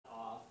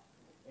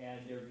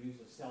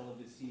views of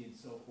celibacy and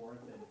so forth.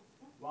 And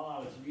while I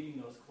was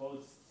reading those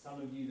quotes,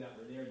 some of you that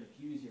were there in the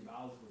pews, your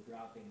mouths were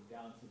dropping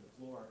down to the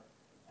floor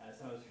as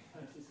I was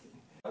reading. Just kidding.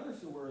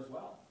 Others who were as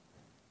well.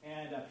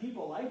 And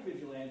people like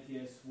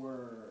Vigilantius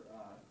were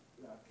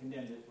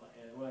condemned.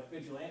 Well,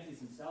 Vigilantius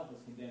himself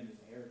was condemned as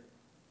a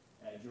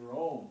heretic.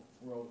 Jerome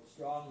wrote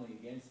strongly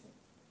against him.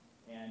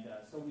 And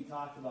so we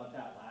talked about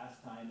that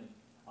last time. And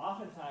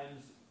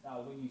oftentimes,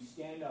 when you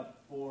stand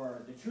up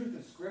for the truth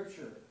of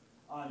Scripture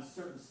on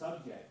certain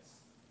subjects,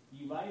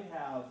 you might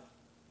have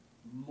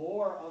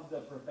more of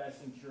the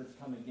professing church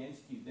come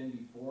against you than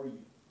before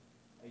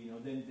you,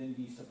 than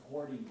be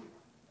supporting you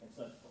and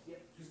such. Yeah.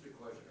 Just a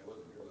question. I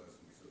wasn't here last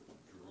week. So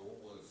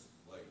Jerome was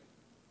like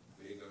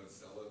big on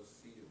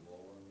celibacy and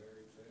low on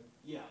marriage then?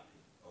 Yeah.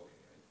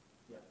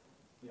 Okay.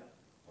 Yeah.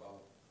 Wow.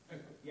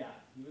 Yeah.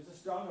 He was a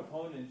strong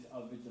opponent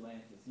of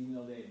Vigilantius, even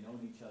though they had known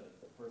each other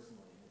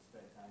personally and had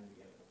spent time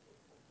together.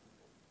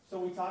 So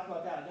we talked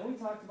about that. Then we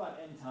talked about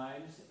end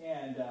times,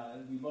 and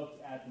we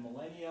looked at the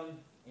millennium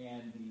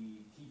and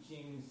the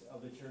teachings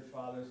of the church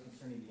fathers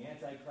concerning the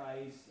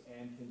Antichrist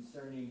and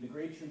concerning the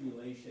Great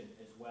Tribulation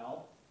as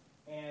well.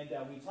 And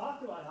we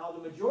talked about how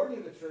the majority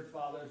of the church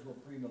fathers were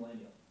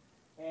premillennial.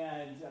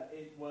 And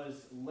it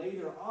was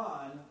later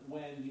on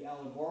when the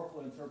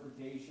allegorical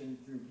interpretation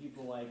through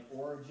people like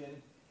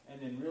Origen,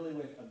 and then really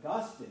with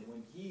Augustine,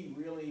 when he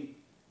really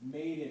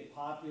made it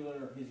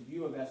popular, his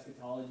view of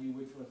eschatology,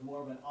 which was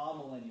more of an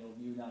amillennial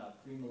view, not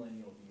a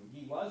premillennial view.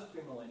 He was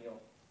premillennial.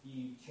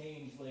 He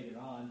changed later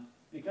on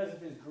because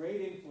of his great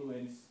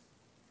influence.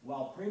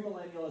 While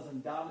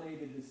premillennialism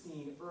dominated the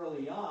scene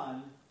early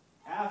on,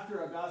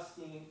 after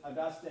Augustine,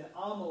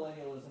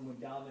 amillennialism would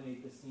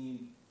dominate the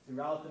scene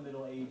throughout the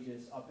Middle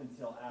Ages up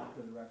until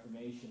after the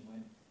Reformation,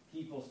 when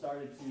people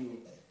started to,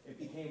 it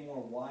became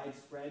more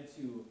widespread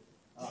to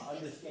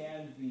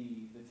understand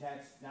the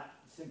text, not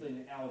simply in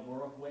an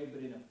allegorical way,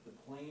 but in the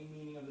plain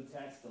meaning of the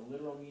text, the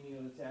literal meaning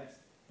of the text.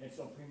 And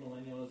so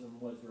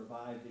premillennialism was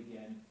revived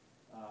again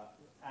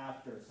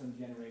after some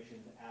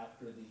generations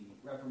after the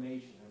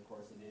Reformation. And of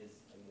course it is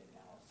again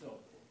now. So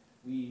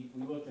we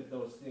looked at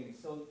those things.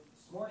 So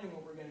this morning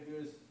what we're going to do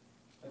is,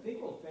 I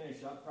think we'll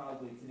finish up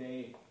probably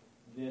today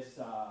this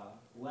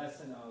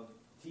lesson of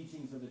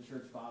teachings of the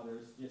church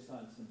fathers just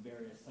on some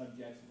various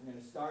subjects. We're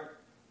going to start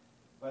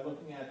by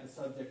looking at the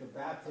subject of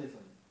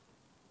baptism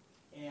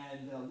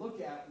and look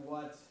at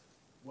what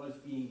was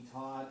being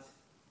taught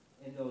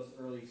in those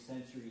early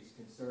centuries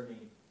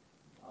concerning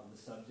the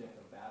subject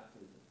of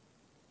baptism.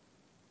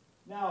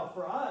 Now,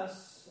 for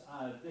us,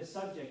 this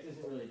subject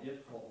isn't really a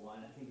difficult one.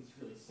 I think it's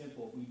really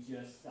simple. We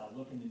just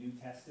look in the New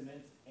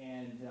Testament,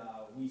 and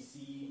we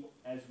see,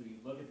 as we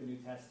look at the New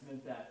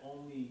Testament, that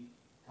only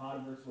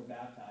converts were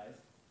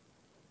baptized,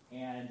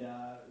 and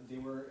they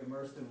were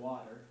immersed in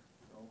water.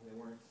 So the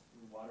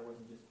water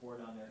wasn't just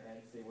poured on their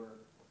heads. They were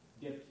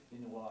dipped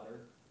in the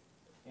water.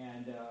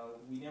 And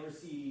we never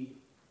see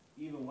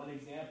even one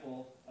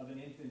example of an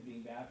infant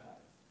being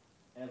baptized,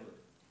 ever.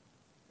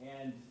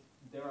 And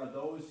there are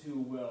those who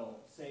will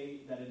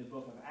say that in the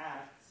book of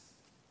Acts,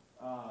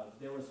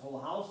 there was whole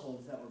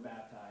households that were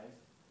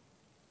baptized,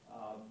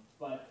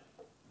 but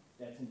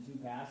that's in two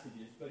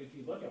passages. But if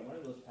you look at one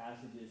of those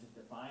passages, it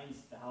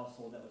defines the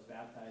household that was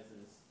baptized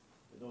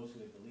as those who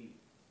had believed.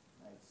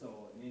 Right?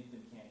 So an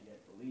infant can't yet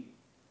believe.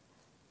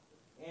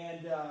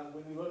 And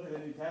when we look at the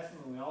New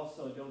Testament, we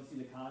also don't see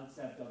the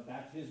concept of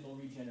baptismal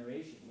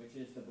regeneration, which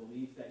is the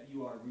belief that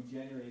you are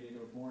regenerated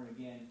or born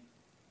again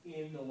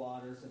in the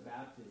waters of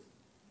baptism.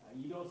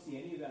 You don't see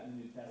any of that in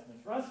the New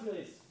Testament. For us,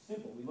 really, it's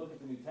simple. We look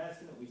at the New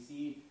Testament, we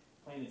see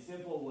plain and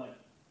simple what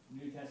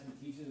the New Testament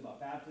teaches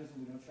about baptism.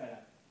 We don't try to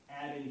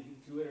add anything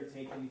to it or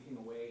take anything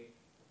away.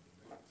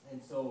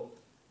 And so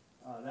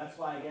that's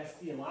why I guess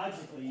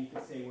theologically you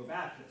could say we're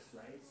Baptists,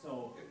 right?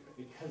 So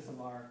because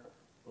of our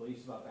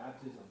beliefs about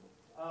baptism.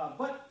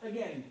 But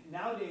again,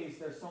 nowadays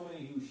there's so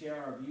many who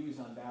share our views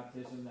on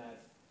baptism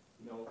that,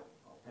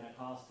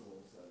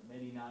 Pentecostals,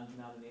 many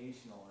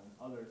non-denominational,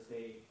 and others,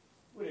 they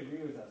would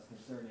agree with us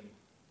concerning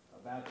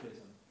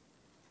baptism.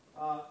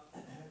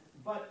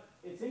 But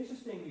it's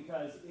interesting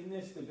because in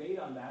this debate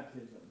on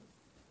baptism,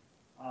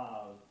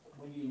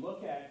 when you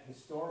look at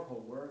historical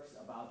works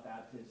about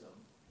baptism,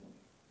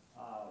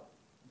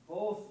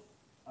 both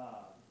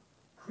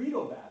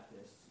credo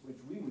Baptists, which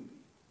we would be,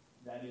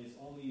 that is,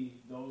 only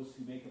those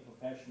who make a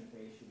profession of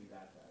faith should be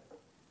baptized,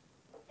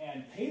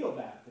 and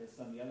Paedo-Baptists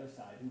on the other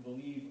side, who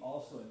believe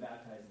also in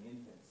baptizing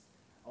infants,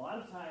 a lot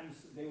of times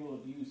they will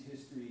abuse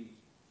history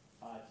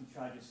to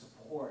try to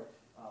support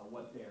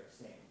what they're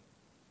saying.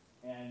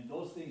 And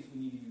those things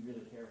we need to be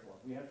really careful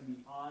of. We have to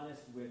be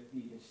honest with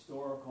the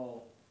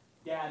historical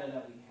data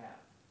that we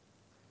have.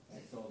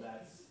 And so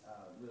that's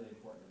really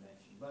important to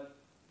mention. But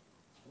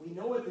we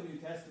know what the New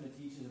Testament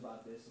teaches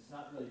about this. It's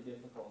not really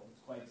difficult. It's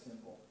quite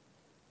simple.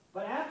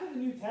 But after the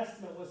New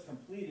Testament was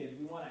completed,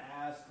 we want to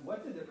ask,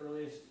 what did the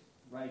earliest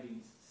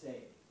writings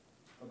say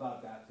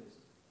about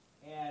baptism?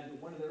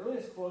 And one of the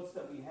earliest quotes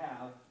that we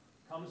have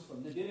comes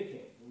from the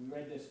Didache. We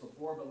read this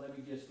before, but let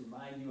me just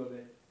remind you of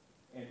it.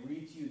 and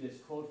read to you this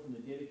quote from the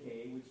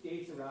Didache, which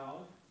dates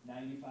around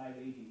 95 AD,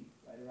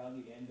 right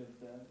around the end of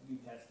the New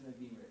Testament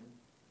being written.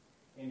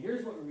 And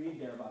here's what we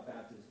read there about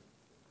baptism.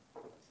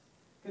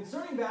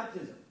 Concerning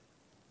baptism,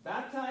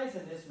 baptize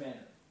in this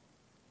manner.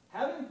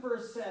 Having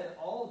first said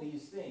all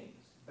these things,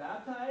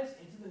 baptize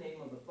into the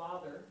name of the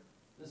Father,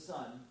 the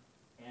Son,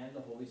 and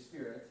the Holy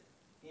Spirit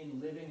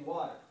in living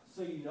water.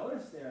 So you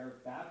notice there,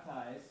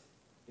 baptize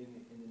in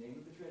the name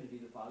of the Trinity,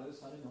 the Father, the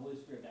Son, and the Holy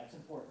Spirit. That's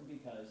important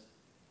because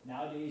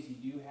nowadays you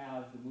do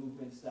have the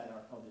movements that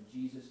are called the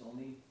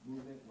Jesus-only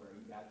movement, where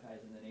you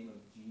baptize in the name of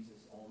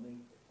Jesus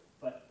only.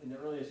 But in the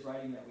earliest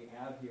writing that we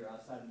have here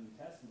outside of the New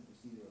Testament, we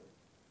see they were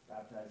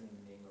baptizing in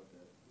the name of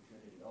the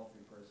Trinity, all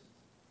three persons.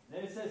 And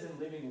then it says in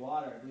living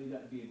water. I believe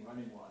that would be in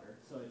running water.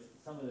 So it's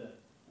some of the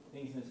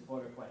things in this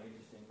quote are quite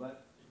interesting.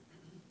 But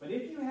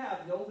if you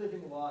have no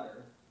living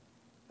water,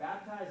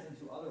 baptize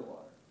into other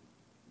water.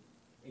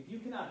 If you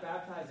cannot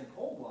baptize in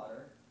cold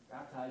water,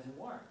 baptize in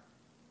warm.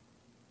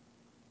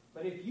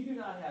 But if you do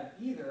not have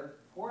either,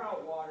 pour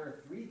out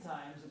water 3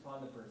 times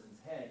upon the person's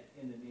head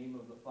in the name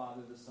of the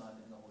Father, the Son,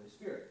 and the Holy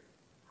Spirit.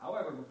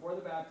 However, before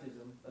the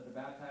baptism, let the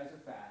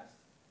baptizer fast,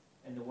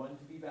 and the one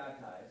to be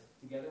baptized,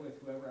 together with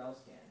whoever else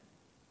can.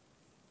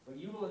 But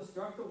you will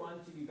instruct the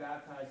one to be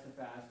baptized to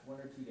fast 1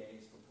 or 2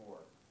 days before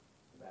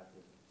the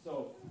baptism.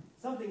 So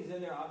some things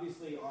in there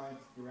obviously aren't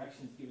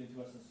directions given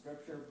to us in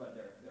Scripture, but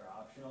they're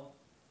optional.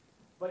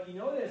 But you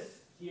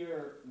notice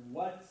here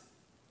what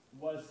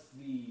was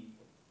the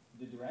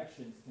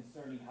directions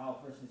concerning how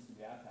a person is to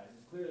be baptized.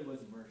 It clearly was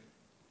immersion.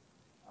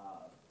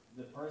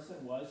 The person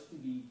was to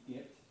be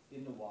dipped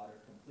in the water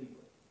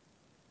completely.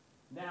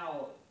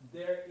 Now,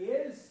 there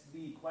is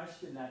the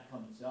question that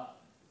comes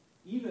up,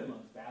 even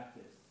amongst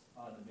Baptists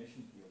on the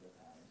mission field at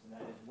times, and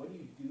that is, what do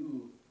you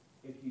do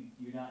if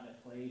you're not in a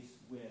place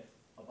with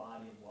a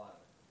body of water?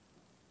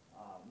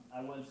 I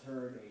once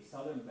heard a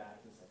Southern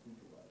Baptist, I think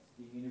it was,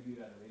 being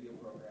interviewed on a radio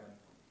program,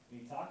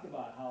 and he talked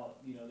about how,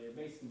 they're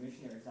basically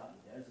missionaries out in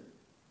the desert.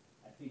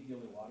 I think the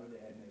only water they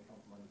had may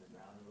come from under the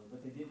ground,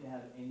 but they didn't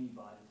have any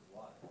bodies of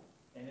water.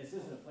 And this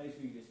isn't a place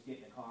where you just get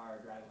in a car,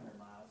 drive 100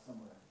 miles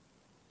somewhere.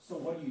 So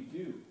what do you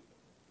do?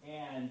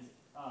 And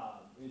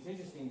it's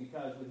interesting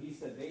because what he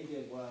said they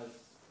did was,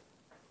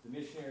 the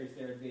missionaries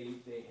there,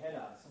 they had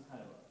some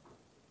kind of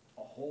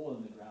a hole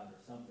in the ground or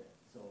something.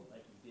 So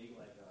like you dig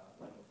like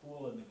a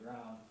pool in the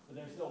ground, but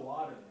there's still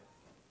water in it.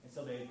 And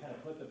so they kind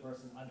of put the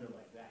person under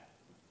like that.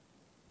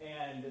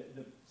 And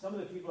some of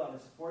the people that were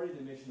supporting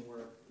the mission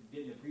work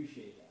didn't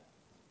appreciate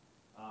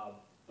that.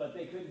 But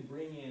they couldn't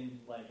bring in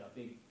like a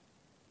big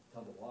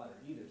tub of water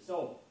either.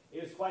 So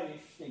it was quite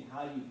interesting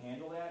how you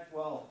handle that.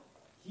 Well,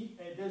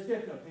 there's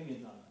different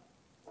opinions on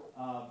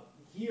that.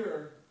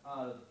 Here,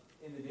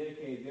 in the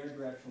Didache, their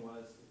direction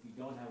was, if you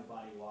don't have a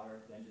body of water,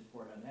 then just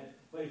pour it on the head.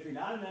 But if you're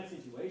not in that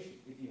situation,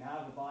 if you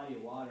have a body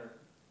of water,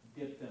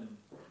 dip them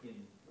in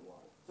the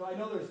water. So I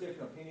know there's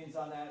different opinions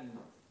on that, and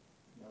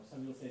some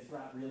people say it's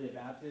not really a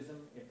baptism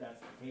if that's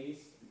the case,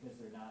 because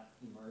they're not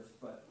immersed.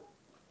 But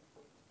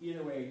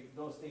either way,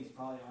 those things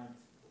probably aren't,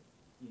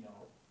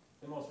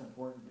 the most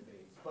important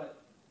debates.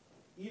 But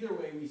either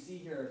way, we see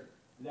here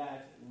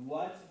that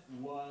what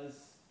was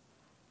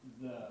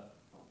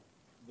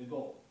the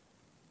goal?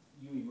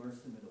 You immerse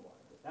them in the water.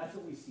 That's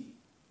what we see.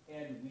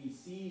 And we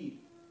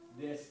see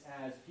this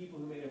as people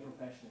who made a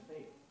profession of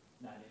faith,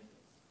 not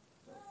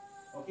infants.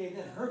 So, okay,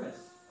 then Hermas.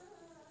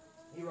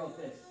 He wrote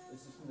this.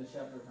 This is from the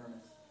Shepherd of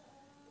Hermas.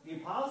 The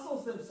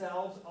apostles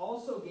themselves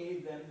also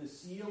gave them the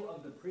seal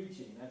of the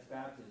preaching, that's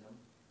baptism.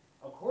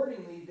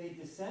 Accordingly, they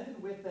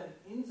descended with them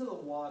into the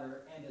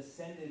water and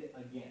ascended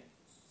again.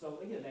 So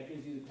again, that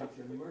gives you the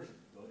picture of immersion.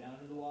 You go down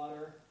to the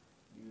water,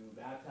 you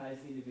baptize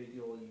the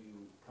individual,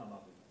 you come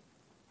up again.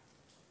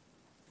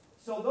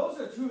 So those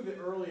are 2 of the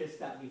earliest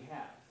that we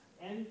have.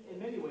 And in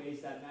many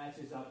ways, that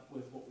matches up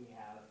with what we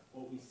have,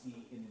 what we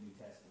see in the New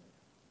Testament.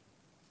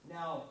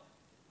 Now,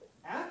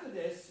 after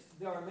this,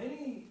 there are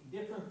many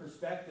different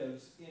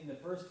perspectives in the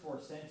first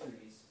 4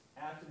 centuries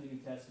after the New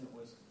Testament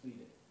was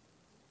completed.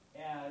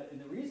 And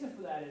the reason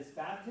for that is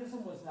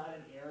baptism was not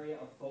an area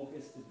of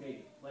focused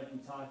debate, like we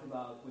talked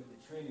about with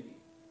the Trinity,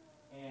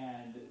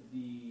 and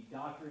the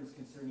doctrines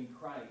concerning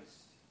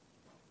Christ,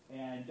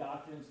 and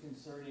doctrines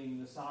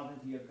concerning the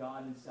sovereignty of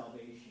God and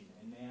salvation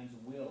and man's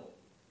will.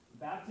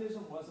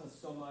 Baptism wasn't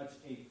so much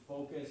a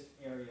focused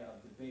area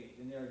of debate,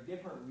 and there are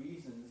different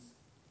reasons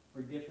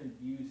for different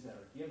views that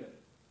are given.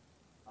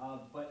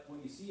 But what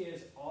you see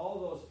is all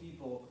those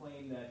people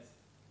claim that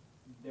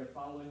they're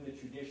following the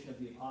tradition of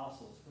the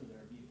apostles for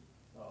their view.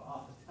 So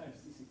oftentimes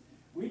you see,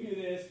 we do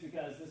this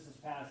because this was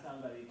passed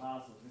on by the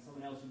apostles, and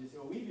someone else would just say,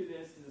 well, we do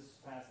this because this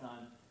was passed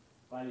on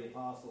by the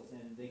apostles,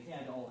 and they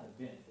can't all have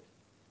been.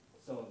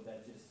 So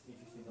that's just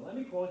interesting. Now, let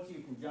me quote to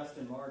you from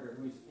Justin Martyr,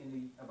 who's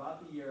in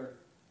about the year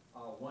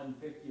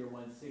 150 or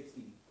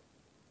 160.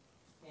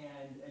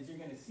 And as you're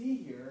going to see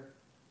here,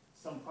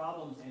 some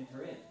problems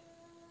enter in.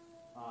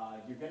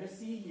 You're going to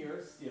see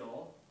here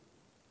still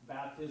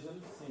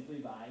baptism simply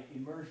by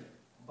immersion.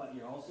 But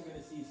you're also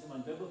going to see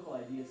some unbiblical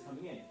ideas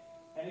coming in.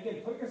 And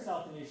again, put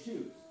yourself in his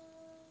shoes.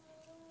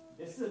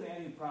 This is a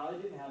man who probably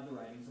didn't have the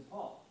writings of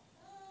Paul.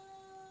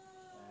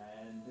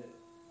 And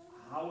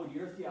how would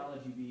your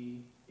theology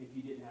be if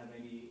you didn't have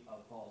any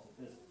of Paul's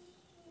epistles?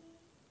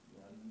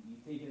 You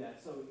think of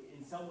that. So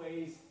in some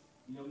ways,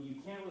 you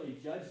can't really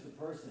judge the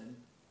person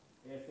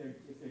if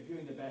they're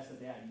doing the best that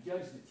they have. You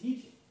judge the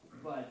teaching,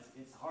 but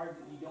it's hard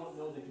that you don't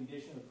know the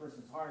condition of the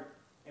person's heart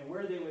and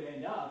where they would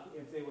end up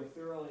if they had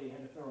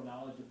a thorough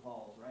knowledge of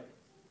Paul's writings.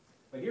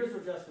 But here's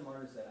what Justin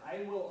Martyr said: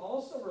 I will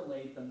also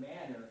relate the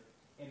manner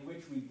in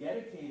which we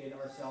dedicated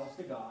ourselves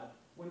to God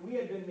when we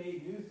had been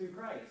made new through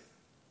Christ.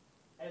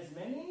 As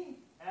many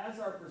as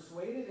are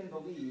persuaded and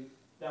believe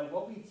that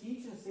what we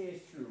teach and say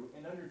is true,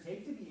 and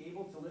undertake to be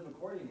able to live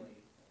accordingly,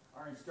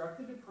 are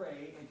instructed to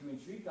pray and to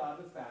entreat God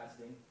with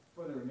fasting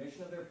for the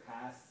remission of their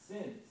past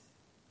sins.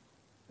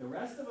 The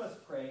rest of us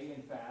pray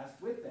and fast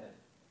with them.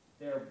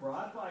 They are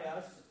brought by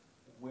us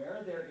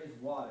where there is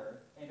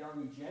water, and are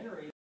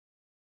regenerated.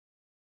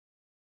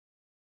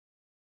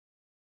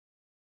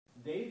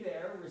 They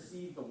there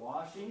receive the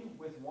washing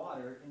with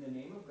water in the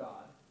name of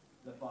God,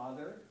 the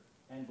Father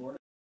and Lord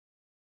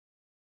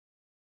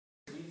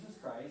Jesus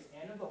Christ,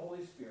 and of the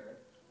Holy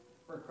Spirit.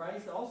 For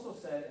Christ also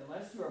said,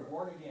 unless you are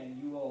born again,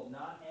 you will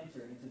not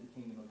enter into the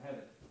kingdom of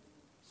heaven.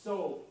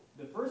 So,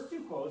 the first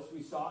two quotes,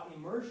 we saw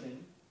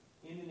immersion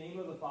in the name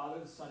of the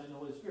Father, the Son, and the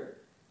Holy Spirit.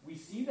 We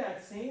see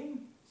that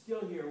same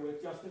still here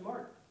with Justin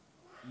Martyr.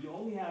 You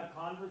only have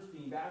converts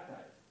being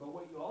baptized. But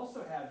what you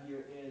also have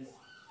here is,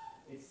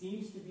 it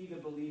seems to be the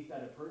belief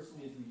that a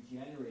person is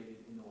regenerated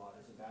in the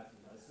waters of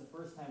baptism. Now, this is the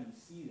first time we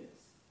see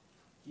this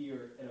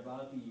here at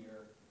about the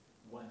year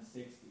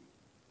 160.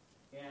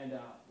 And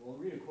we'll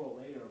read a quote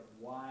later of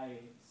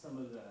why some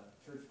of the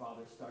church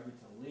fathers started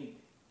to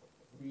link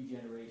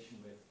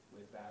regeneration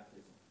with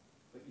baptism.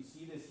 But you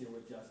see this here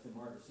with Justin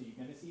Martyr. So you're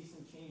going to see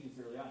some changes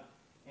early on.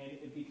 And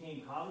it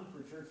became common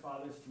for church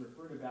fathers to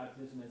refer to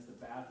baptism as the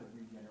bath of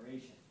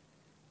regeneration.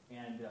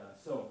 And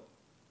so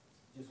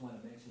just want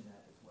to mention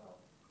that as well.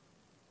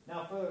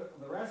 Now, for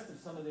the rest of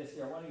some of this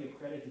here, I want to give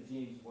credit to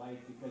James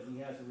White because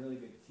he has a really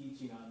good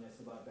teaching on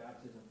this about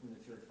baptism from the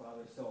church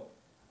fathers. So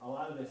a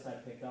lot of this I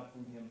picked up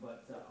from him,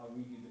 but I'll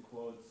read you the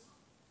quotes,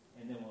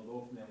 and then we'll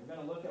go from there. We're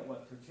going to look at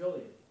what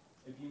Tertullian,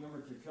 if you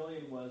remember,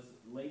 Tertullian was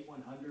late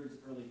 100s,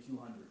 early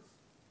 200s.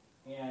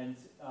 And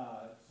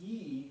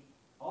he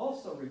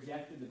also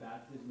rejected the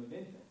baptism of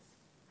infants.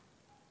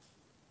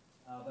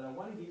 But I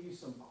want to give you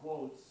some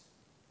quotes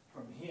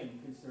from him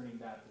concerning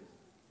baptism.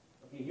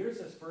 Okay,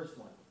 here's his first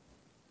one.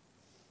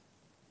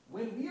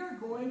 When we are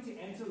going to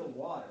enter the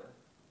water,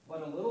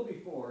 but a little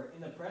before,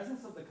 in the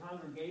presence of the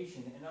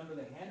congregation and under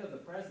the hand of the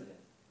president,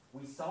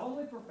 we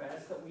solemnly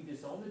profess that we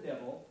disown the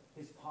devil,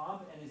 his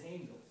pomp, and his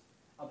angels.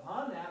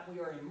 Upon that we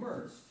are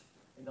immersed,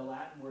 and the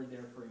Latin word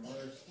there for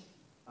immersed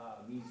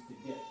means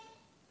to dip.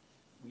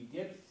 We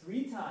dip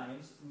 3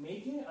 times,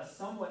 making a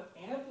somewhat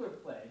ampler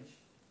pledge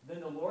than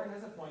the Lord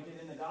has appointed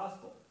in the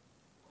gospel.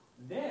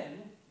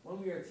 Then,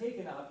 when we are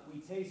taken up, we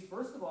taste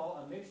first of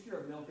all a mixture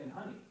of milk and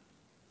honey.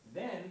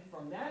 Then,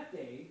 from that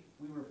day,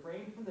 we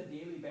refrain from the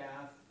daily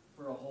bath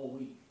for a whole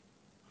week.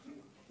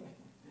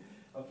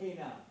 Okay,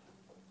 now,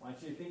 I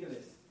want you to think of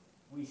this.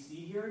 We see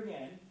here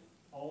again,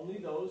 only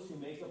those who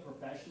make a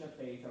profession of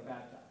faith are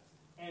baptized,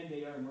 and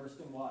they are immersed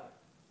in water.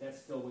 That's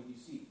still what you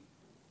see.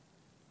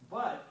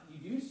 But you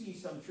do see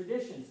some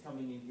traditions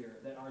coming in here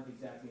that aren't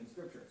exactly in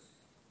Scripture.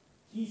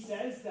 He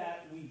says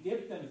that we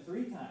dip them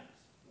 3 times.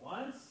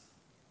 Once,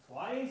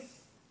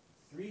 twice,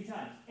 3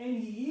 times.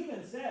 And he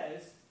even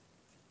says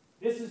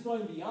this is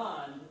going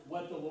beyond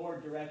what the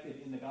Lord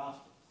directed in the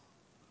Gospels.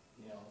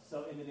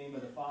 So in the name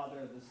of the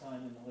Father, the Son,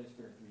 and the Holy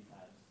Spirit 3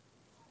 times.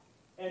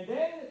 And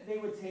then they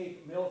would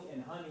take milk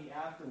and honey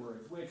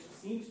afterwards, which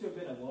seems to have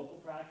been a local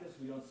practice.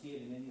 We don't see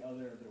it in any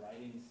other of the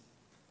writings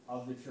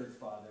of the church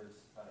fathers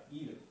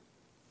either.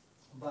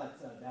 But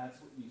that's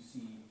what you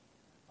see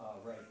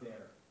right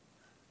there.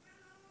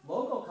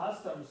 Local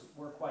customs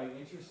were quite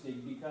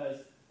interesting because,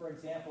 for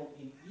example,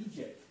 in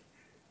Egypt,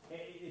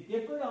 it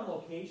differed on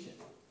location.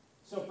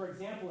 So, for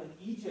example, in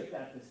Egypt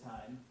at this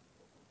time,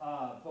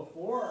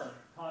 before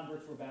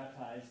converts were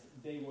baptized,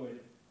 they would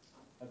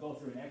go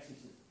through an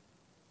exorcism.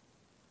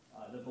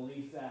 The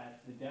belief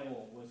that the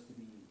devil was to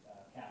be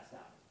cast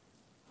out.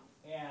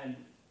 And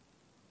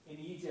in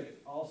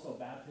Egypt, also,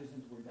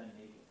 baptisms were done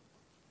naked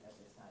at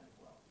this time as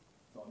well.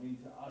 So, I mean,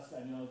 to us,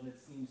 I know that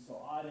seems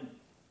so odd. And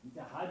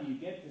how do you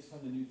get this from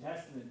the New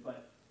Testament?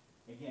 But,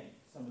 again,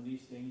 some of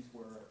these things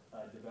were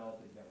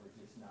developing that were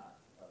just not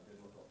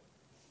biblical.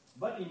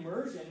 But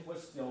immersion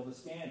was still the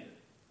standard.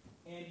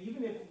 And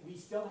even if we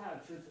still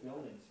have church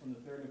buildings from the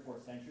 3rd and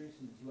 4th centuries,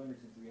 from the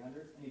 200s and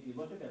 300s, and if you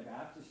look at their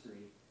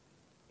baptistry,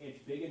 it's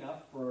big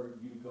enough for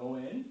you to go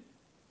in,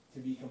 to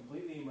be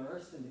completely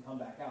immersed, and to come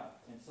back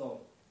out. And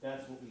so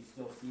that's what we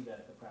still see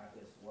that the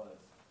practice was.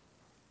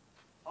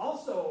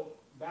 Also,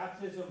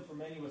 baptism for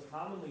many was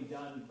commonly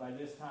done by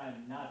this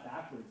time not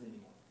backwards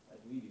anymore,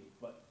 like we do,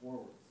 but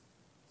forwards.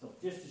 So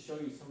just to show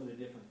you some of the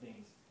different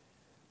things.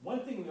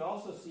 One thing we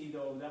also see,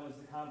 though, that was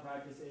the common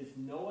practice, is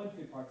no one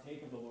could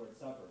partake of the Lord's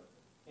Supper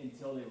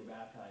until they were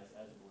baptized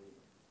as a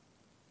believer.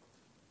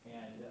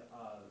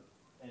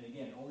 And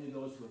again, only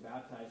those who are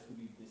baptized could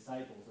be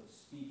disciples of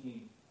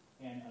speaking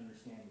and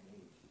understanding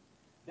age.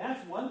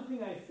 That's one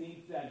thing I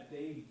think that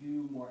they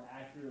do more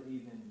accurately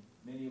than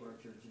many of our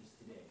churches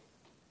today.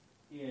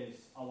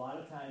 Is a lot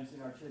of times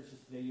in our churches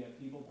today, you have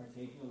people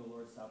partaking of the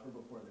Lord's Supper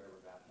before they're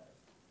ever baptized.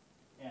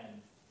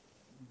 And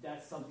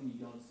that's something you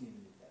don't see in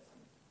the New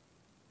Testament.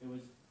 It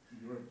was,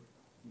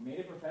 you made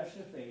a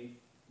profession of faith,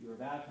 you were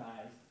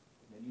baptized,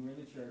 then you were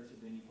in the church,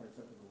 and then you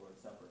partook of the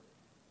Lord's Supper.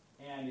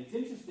 And it's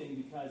interesting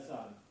because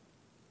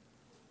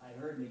I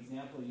heard an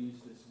example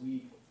used this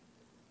week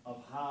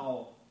of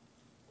how,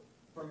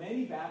 for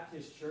many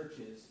Baptist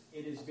churches,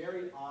 it is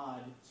very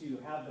odd to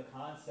have the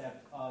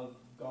concept of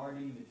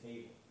guarding the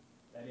table.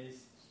 That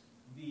is,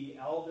 the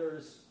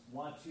elders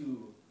want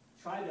to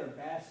try their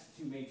best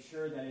to make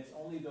sure that it's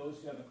only those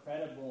who have a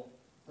credible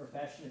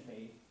profession of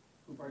faith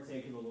who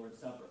partake of the Lord's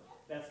Supper.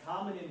 That's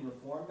common in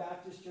Reformed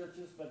Baptist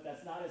churches, but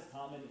that's not as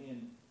common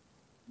in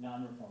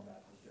non-Reformed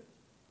Baptist churches.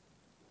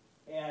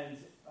 And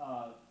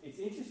it's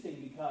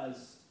interesting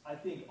because I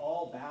think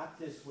all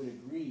Baptists would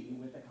agree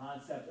with the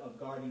concept of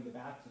guarding the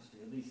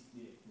baptistry, at least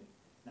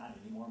not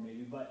anymore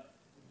maybe, but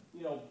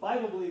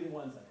Bible-believing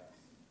ones like us.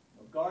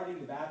 Guarding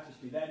the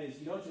baptistry, that is,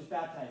 you don't just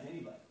baptize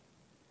anybody.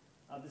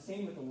 The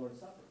same with the Lord's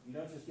Supper. You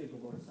don't just give the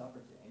Lord's Supper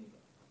to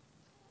anybody.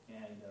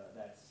 And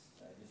that's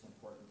just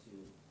important to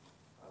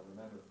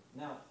remember.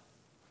 Now,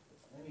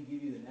 let me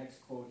give you the next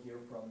quote here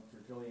from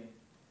Tertullian.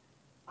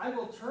 I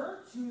will turn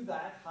to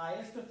that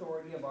highest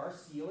authority of our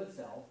seal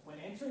itself. When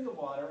entering the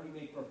water, we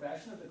make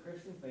profession of the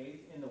Christian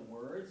faith in the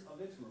words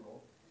of its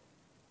rule.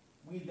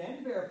 We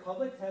then bear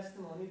public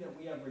testimony that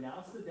we have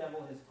renounced the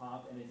devil, his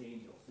pomp, and his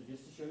angels. So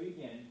just to show you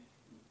again,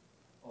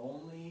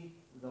 only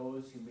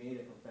those who made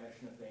a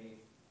profession of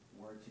faith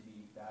were to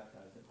be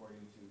baptized,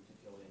 according to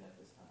Tertullian at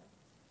this time.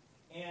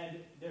 And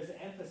there's an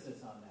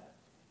emphasis on that.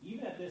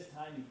 Even at this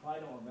time, you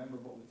probably don't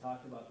remember what we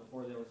talked about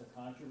before. There was a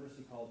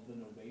controversy called the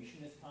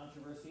Novatianist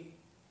controversy.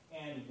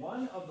 And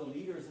one of the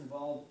leaders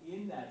involved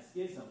in that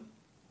schism,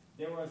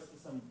 there was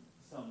some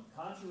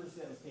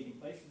controversy that was taking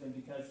place with him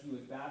because he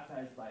was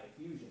baptized by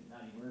effusion,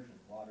 not immersion.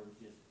 Water was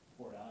just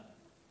poured on him.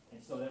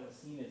 And so that was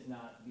seen as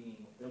not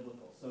being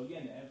biblical. So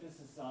again, the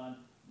emphasis on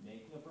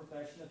making a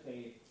profession of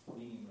faith,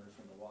 being immersed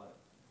in the water.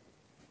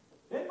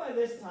 Then by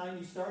this time,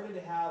 you started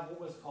to have what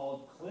was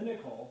called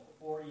clinical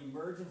or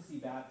emergency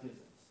baptisms.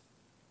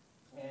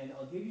 And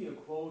I'll give you a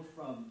quote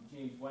from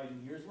James White,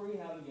 and here's where you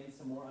have, again,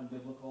 some more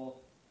unbiblical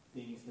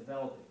things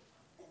developing.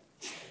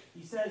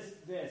 He says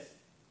this: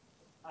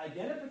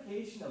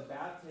 identification of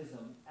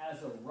baptism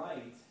as a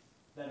rite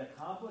that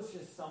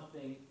accomplishes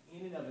something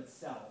in and of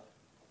itself,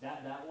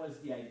 that was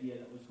the idea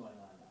that was going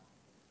on now.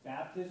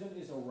 Baptism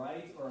is a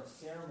rite or a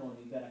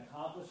ceremony that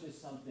accomplishes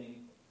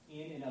something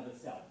in and of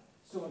itself.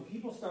 So when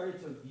people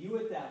started to view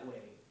it that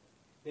way,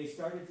 they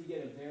started to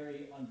get a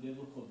very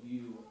unbiblical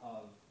view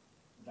of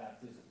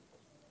baptism.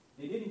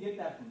 They didn't get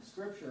that from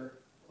Scripture,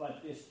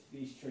 but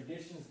these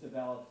traditions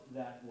developed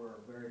that were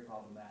very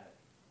problematic.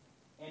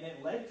 And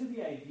it led to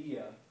the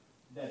idea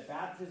that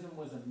baptism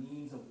was a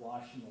means of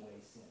washing away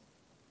sin.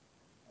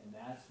 And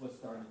that's what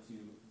started to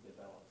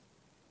develop.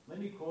 Let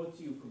me quote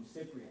to you from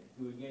Cyprian,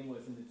 who again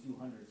was in the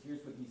 200s.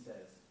 Here's what he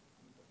says.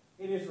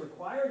 It is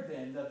required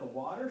then that the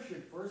water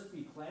should first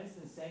be cleansed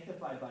and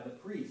sanctified by the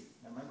priest.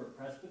 Now remember,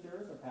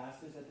 presbyters or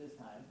pastors at this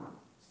time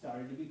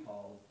started to be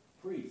called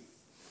priests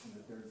in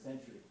the 3rd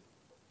century.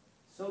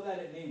 So that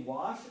it may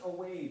wash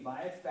away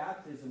by its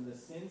baptism the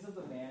sins of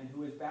the man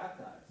who is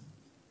baptized.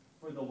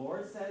 For the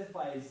Lord says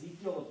by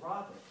Ezekiel the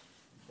prophet,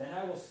 then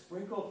I will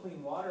sprinkle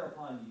clean water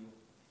upon you,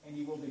 and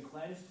you will be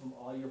cleansed from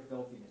all your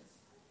filthiness.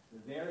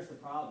 There's the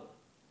problem,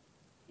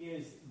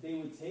 is they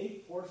would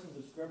take portions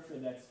of Scripture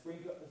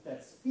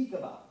that speak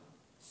about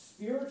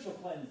spiritual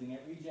cleansing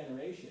at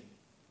regeneration,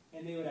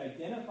 and they would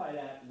identify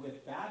that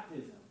with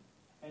baptism,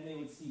 and they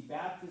would see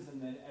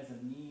baptism then as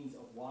a means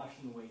of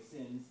washing away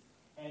sins,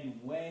 and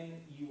when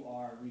you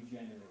are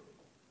regenerated.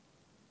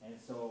 And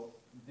so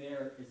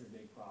there is a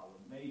big problem.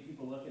 Many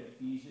people look at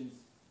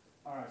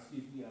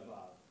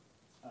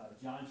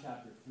John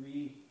chapter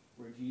 3,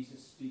 where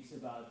Jesus speaks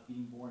about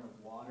being born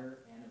of water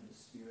and of the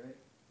Spirit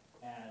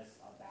as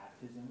a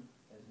baptism,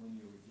 as when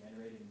you're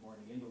regenerated and born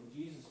again. But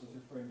Jesus was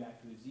referring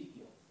back to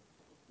Ezekiel.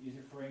 He's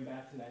referring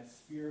back to that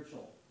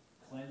spiritual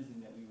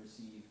cleansing that we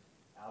receive,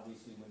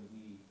 obviously, when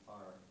we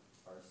are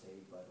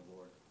saved by the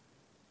Lord.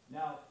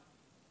 Now,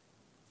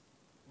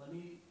 let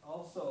me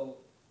also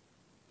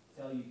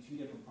tell you 2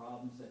 different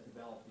problems that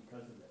developed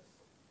because of this.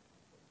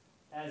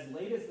 As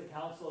late as the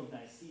Council of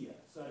Nicaea,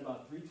 so at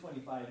about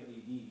 325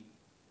 AD,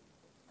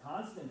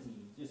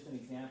 Constantine, just an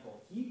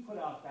example, he put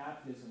off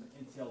baptism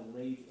until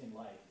late in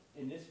life,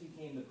 and this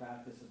became the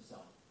practice of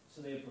some.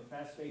 So they would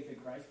profess faith in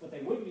Christ, but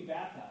they wouldn't be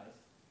baptized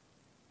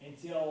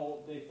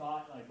until they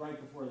thought, like, right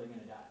before they're going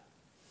to die.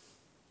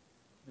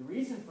 The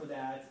reason for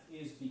that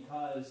is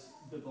because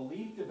the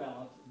belief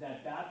developed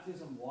that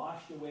baptism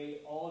washed away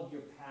all of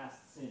your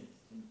past sins.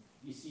 And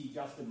you see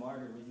Justin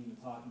Martyr was even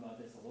talking about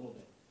this a little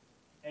bit.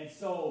 And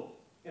so,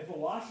 if it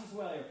washes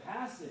away all your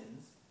past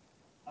sins,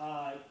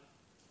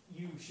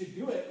 you should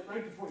do it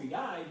right before you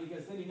die,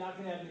 because then you're not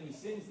going to have many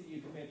sins that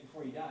you commit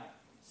before you die.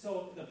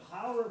 So the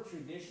power of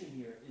tradition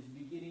here is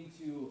beginning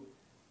to,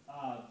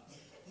 how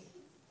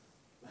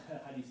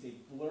do you say,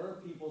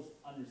 blur people's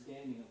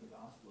understanding of the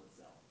gospel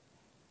itself.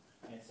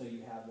 And so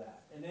you have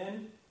that. And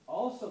then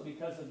also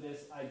because of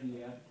this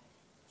idea,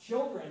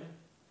 children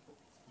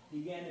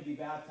began to be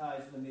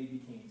baptized when they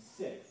became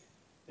sick.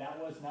 That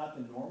was not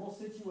the normal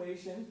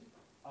situation,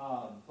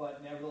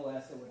 but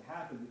nevertheless it would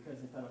happen because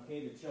they thought,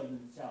 okay, the child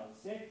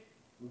is sick,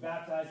 we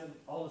baptize them,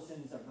 all the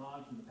sins are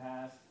gone from the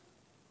past,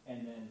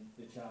 and then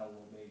the child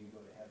will maybe go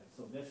to heaven.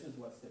 So this is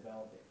what's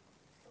developing.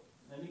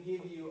 Let me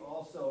give you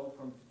also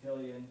from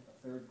Tertullian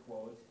a third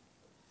quote.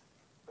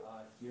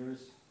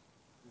 Here's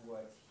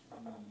what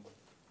he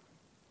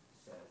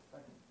says. If I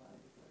can find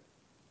it here.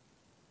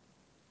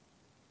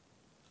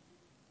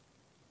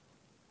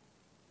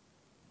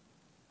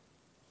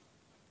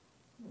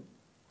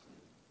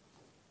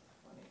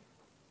 Funny.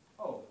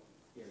 Oh,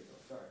 here we go.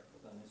 Sorry,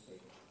 it's on this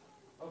page.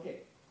 Okay.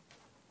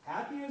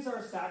 Happy is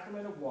our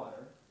sacrament of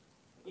water,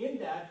 in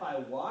that by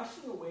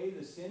washing away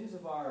the sins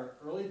of our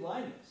early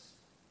blindness,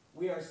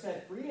 we are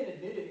set free and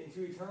admitted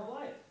into eternal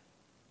life.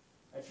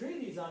 A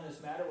treatise on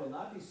this matter will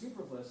not be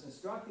superfluous,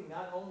 instructing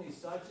not only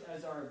such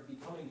as are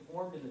becoming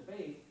formed in the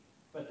faith,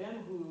 but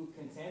them who,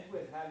 content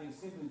with having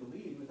simply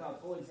believed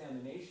without full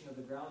examination of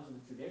the grounds of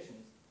the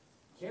traditions,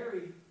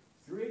 carried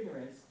through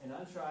ignorance and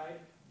untried,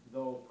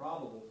 though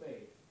probable,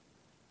 faith.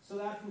 So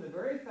that from the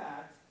very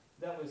fact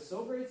that with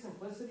so great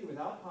simplicity,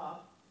 without pomp,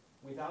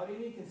 without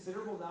any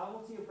considerable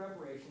novelty of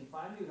preparation,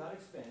 finally without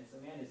expense,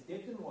 a man is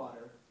dipped in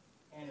water,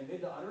 and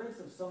amid the utterance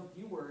of some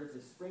few words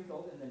is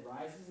sprinkled and then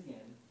rises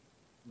again,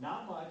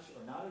 not much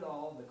or not at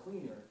all the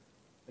cleaner,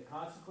 the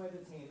consequent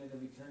attainment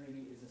of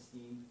eternity is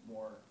esteemed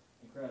more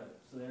incredible.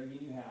 So there again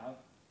you have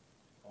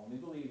only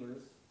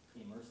believers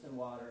immersed in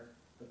water,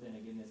 but then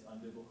again this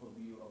unbiblical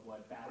view of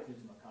what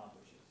baptism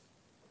accomplishes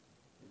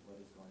is what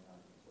is going on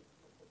here.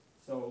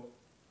 So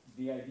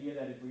the idea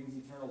that it brings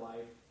eternal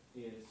life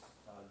is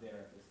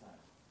there at this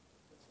time.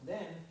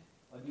 Then,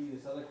 I'll give you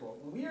this other quote.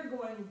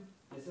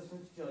 This is from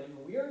Tertullian,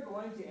 when we are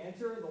going to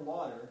enter the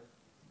water,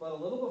 but a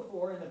little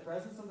before in the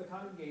presence of the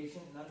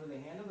congregation and under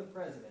the hand of the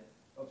president,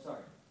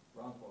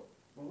 wrong quote.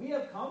 When we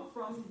have come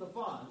from the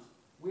font,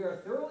 we are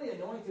thoroughly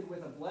anointed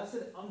with a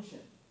blessed unction,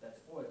 that's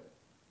oil.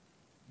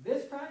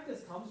 This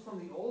practice comes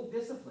from the old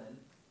discipline,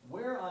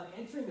 where on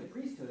entering the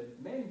priesthood,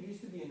 men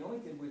used to be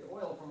anointed with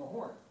oil from a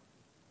horn.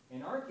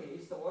 In our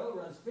case, the oil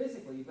runs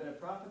physically, but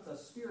it profits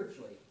us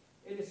spiritually.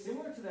 It is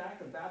similar to the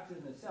act of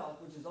baptism itself,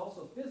 which is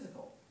also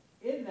physical,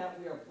 in that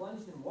we are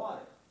plunged in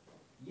water.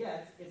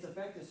 Yet, its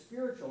effect is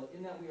spiritual,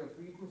 in that we are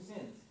freed from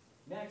sins.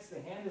 Next,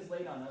 the hand is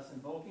laid on us,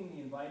 invoking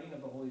the inviting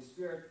of the Holy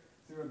Spirit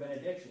through a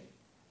benediction.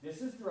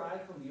 This is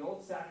derived from the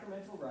old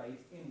sacramental rite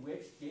in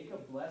which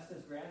Jacob blessed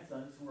his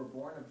grandsons who were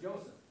born of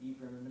Joseph,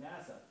 Ephraim and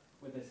Manasseh,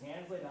 with his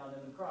hands laid on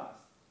them and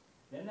crossed.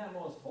 Then that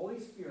most Holy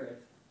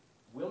Spirit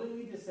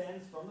willingly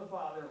descends from the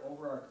Father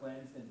over our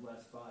cleansed and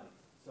blessed bodies.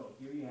 So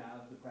here you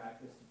have the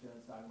practice that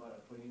John's talking about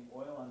of putting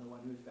oil on the one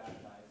who is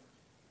baptized,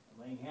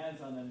 and laying hands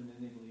on them, and then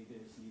they believe they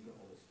receive the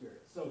Holy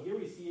Spirit. So here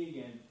we see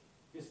again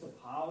just the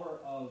power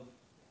of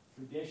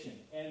tradition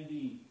and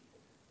the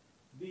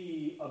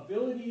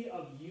ability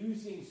of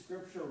using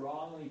Scripture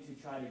wrongly to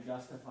try to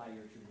justify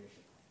your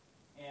tradition.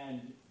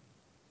 And,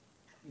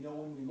 you know,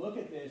 when we look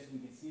at this, we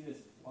can see this,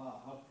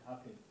 wow, how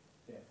could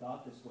they have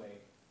thought this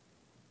way?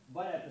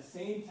 But at the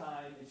same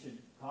time, it should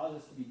cause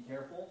us to be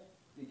careful,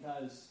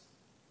 because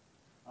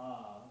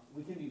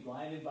we can be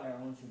blinded by our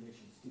own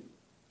traditions too.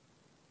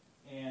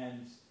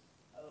 And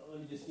let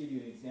me just give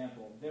you an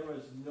example. There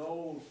was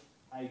no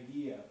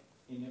idea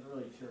in the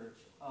early church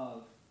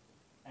of,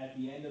 at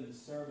the end of the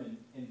sermon,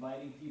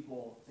 inviting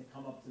people to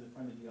come up to the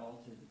front of the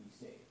altar to be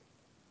saved.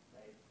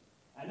 Right?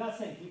 I'm not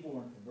saying people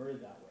weren't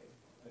converted that way.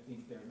 I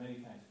think there are many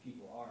times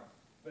people are.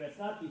 But it's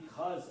not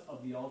because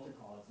of the altar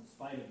call. It's in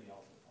spite of the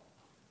altar call.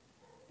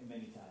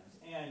 Many times.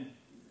 And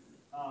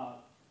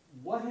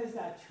what has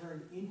that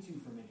turned into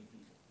for many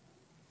people?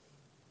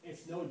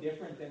 It's no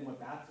different than what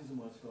baptism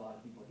was for a lot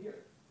of people here.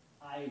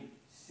 I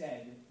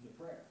said the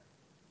prayer.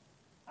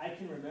 I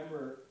can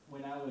remember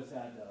when I was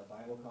at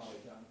Bible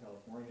college out in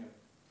California,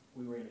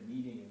 we were in a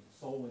meeting, a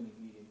soul-winning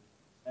meeting,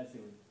 as they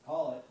would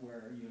call it,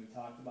 where you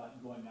talked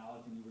about going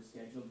out and you were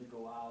scheduled to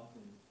go out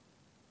and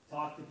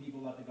talk to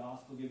people about the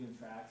gospel, give them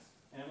tracts.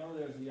 And I remember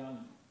there was a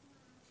young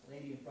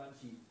lady in front,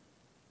 she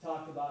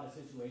talked about a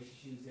situation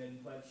she was in,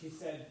 but she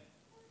said,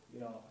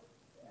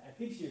 I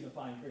think she was a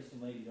fine Christian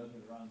lady, don't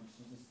get me wrong, but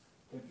she's just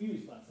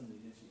confused on some of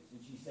these issues.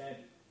 And she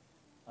said,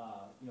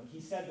 he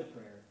said the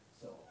prayer,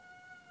 so.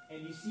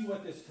 And you see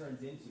what this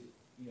turns into.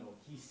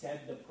 He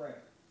said the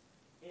prayer.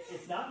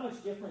 It's not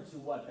much different to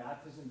what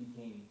baptism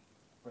became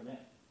for them.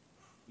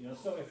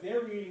 So if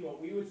they're reading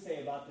what we would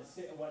say about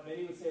what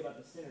many would say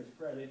about the sinner's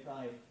prayer, they'd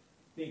probably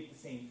think the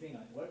same thing.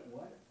 Like,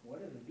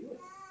 what are they doing?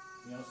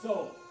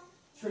 So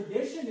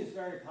tradition is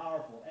very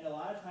powerful, and a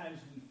lot of times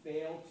we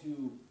fail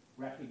to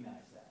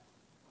recognize that.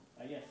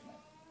 Yes, Mike.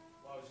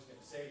 Well, I was just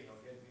going to say,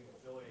 again, being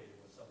affiliated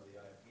with some of the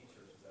IFB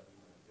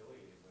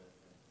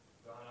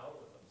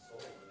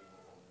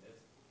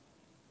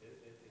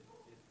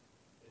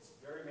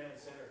very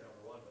man-centered,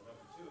 number one, but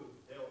number two,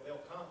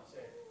 they'll come and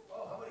say,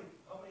 oh, how many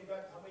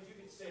did you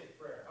get saved?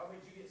 Prayer. How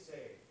many did you get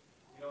saved?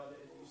 You know,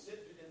 you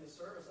sit in the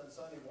service on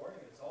Sunday morning,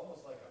 and it's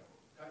almost like a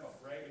kind of a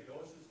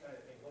braggadocious kind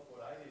of thing. Look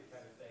what I did,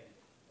 kind of thing.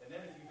 And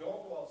then if you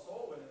don't go out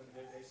soul winning,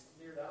 they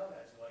sneer down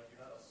at you like you're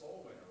not a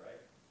soul winner,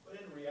 right?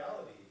 But in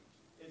reality,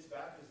 it's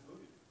Baptist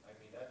voodoo. I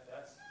mean,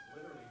 that's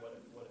literally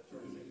what it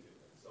turns into.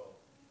 And so,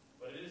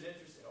 but it is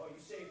interesting. Oh, you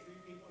saved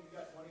 3 people, you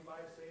got 25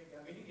 saved.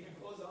 I mean, it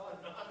goes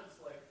on and on. It's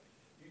like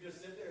you just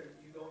sit there and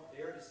you don't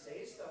dare to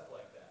say stuff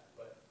like that.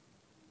 But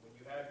when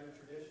you have your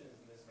traditions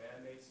and this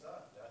man-made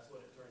stuff, that's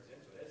what it turns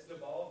into. It's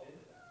devolved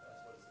into that.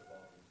 That's what it's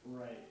devolved into.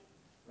 Right.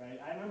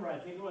 I remember, I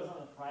think it was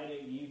on a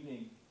Friday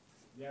evening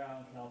there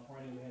out in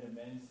California, we had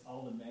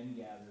all the men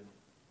gathered.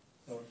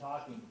 So we're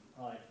talking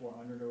probably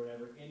 400 or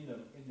whatever in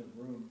the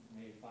room,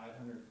 maybe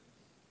 500.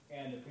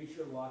 And the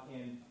preacher would walk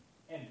in,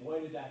 and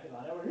boy, did that get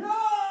loud. Everyone,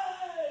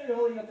 "Yay!"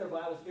 holding up their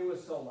Bibles. It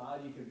was so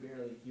loud you could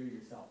barely hear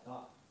yourself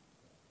talk.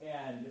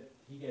 And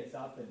he gets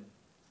up,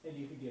 and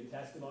you could give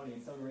testimony,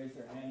 and someone raised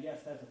their hand. Yes,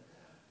 that's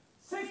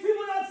 6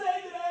 people got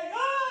saved today.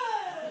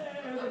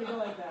 Yay! Everybody go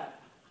like that.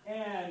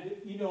 And,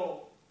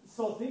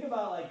 so think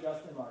about like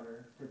Justin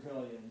Martyr,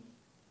 Tertullian,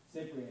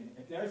 Cyprian.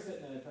 If they're sitting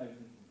there, they're probably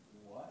thinking,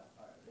 what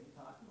are they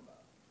talking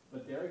about?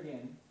 But there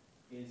again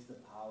is the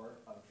power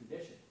of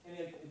tradition. And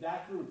if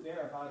that group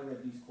there, if I would have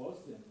read these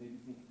quotes to them, they'd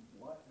be thinking,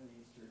 what are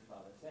these church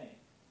fathers saying?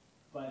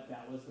 But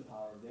that was the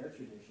power of their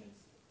traditions.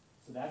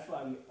 So that's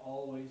why we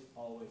always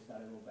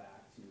got to go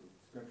back to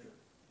Scripture.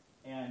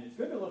 And it's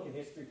good to look at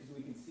history because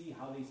we can see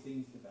how these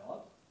things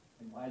developed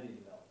and why they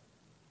developed.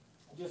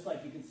 Just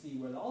like you can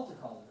see where the altar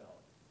call developed.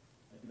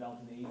 It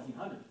developed in the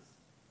 1800s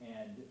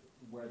and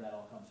where that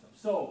all comes from.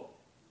 So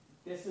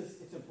it's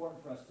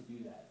important for us to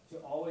do that, to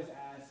always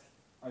ask,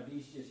 are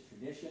these just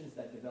traditions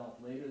that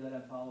developed later that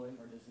I'm following,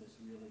 or does this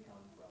really come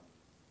from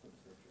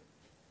Scripture?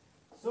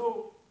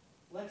 So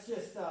let's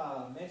just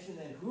mention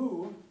then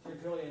who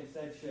Tertullian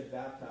said should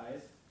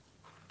baptize,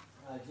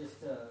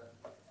 just to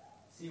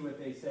see what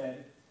they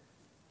said.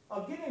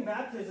 Of giving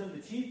baptism,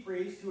 the chief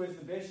priest, who is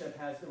the bishop,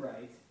 has the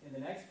right. In the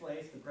next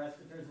place, the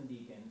presbyters and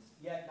deacons,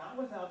 yet not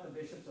without the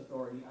bishop's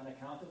authority on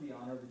account of the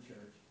honor of the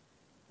church.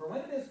 For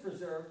when it is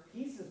preserved,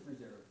 peace is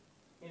preserved.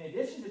 In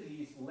addition to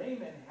these,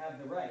 laymen have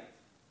the right.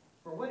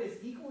 For what is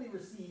equally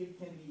received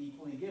can be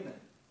equally given.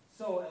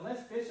 So,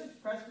 unless bishops,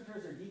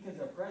 presbyters, or deacons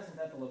are present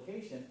at the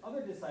location,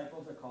 other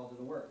disciples are called to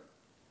the work.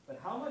 But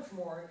how much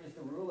more is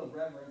the rule of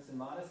reverence and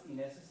modesty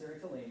necessary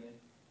to laymen,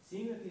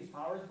 seeing that these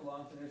powers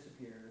belong to their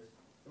superiors?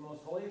 The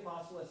most holy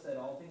apostle has said,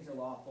 all things are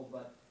lawful,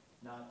 but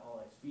not all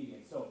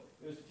expedient. So,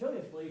 it was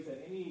Tertullian's belief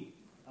that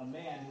a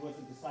man who was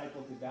a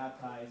disciple could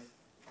baptize,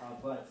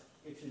 but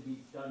it should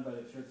be done by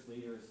the church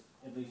leaders,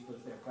 at least was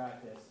their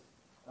practice,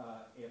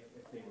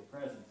 if they were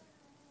present.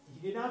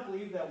 He did not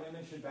believe that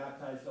women should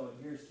baptize, though.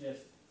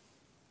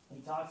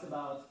 He talks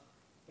about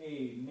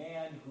a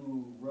man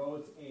who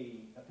wrote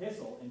an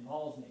epistle in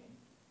Paul's name,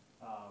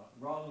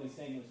 wrongly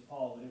saying it was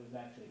Paul, but it was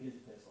actually his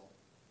epistle.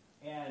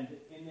 And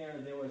in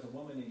there was a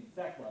woman named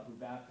Thecla who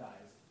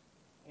baptized.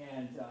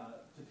 And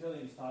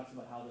Tertullian talks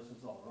about how this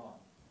was all wrong.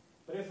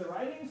 But if the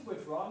writings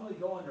which wrongly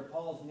go under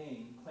Paul's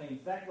name claim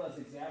Thecla's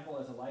example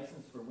as a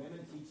license for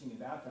women teaching and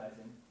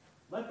baptizing,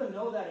 let them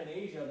know that in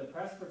Asia, the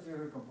presbyter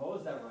who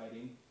composed that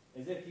writing,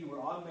 as if he were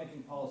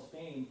augmenting Paul's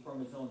fame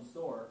from his own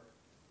store,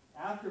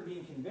 after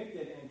being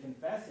convicted and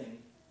confessing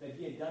that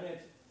he had done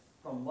it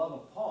from love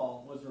of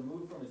Paul, was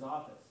removed from his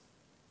office.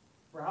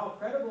 For how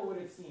credible would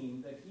it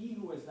seem that he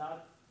who has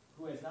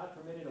not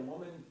permitted a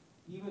woman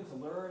even to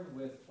learn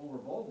with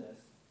overboldness,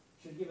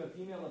 should give a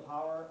female the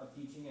power of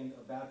teaching and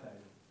of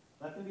baptizing.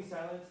 Let them be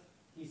silent,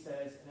 he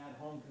says, and at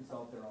home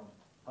consult their own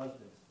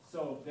husbands.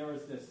 So there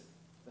was the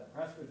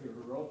presbyter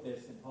who wrote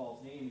this in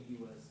Paul's name, he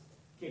was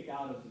kicked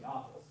out of the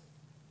office.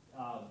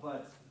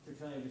 But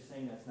Tertullian was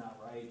saying that's not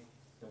right,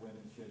 that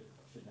women should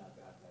not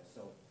baptize.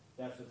 So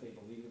that's what they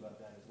believed about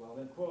that as well.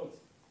 Then quotes,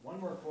 one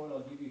more quote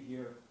I'll give you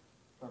here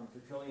from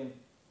Tertullian.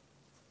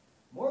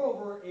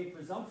 Moreover, a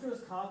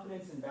presumptuous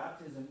confidence in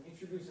baptism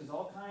introduces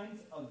all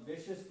kinds of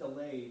vicious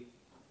delay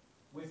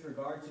with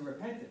regard to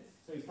repentance.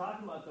 So he's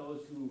talking about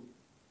those who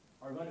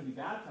are going to be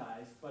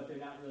baptized, but they're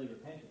not really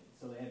repenting.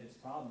 So they have this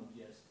problem of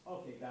just,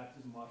 okay,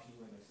 baptism washes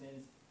away my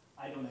sins.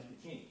 I don't have to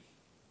change.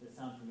 Does that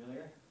sound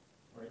familiar?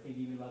 Or I think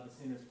even about the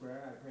sinner's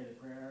prayer. I pray the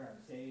prayer,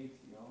 I'm saved,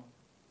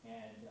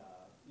 and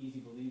easy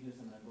believe this,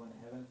 and I'm going to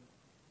heaven.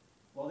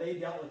 Well, they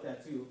dealt with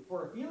that too.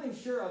 For feeling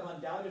sure of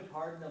undoubted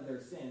pardon of their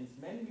sins,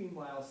 men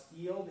meanwhile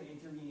steal the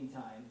intervening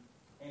time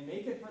and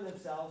make it for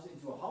themselves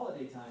into a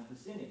holiday time for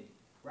sinning,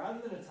 rather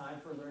than a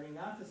time for learning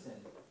not to sin.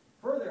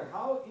 Further,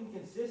 how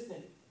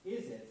inconsistent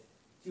is it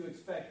to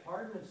expect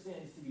pardon of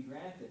sins to be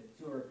granted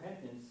to a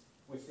repentance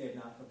which they have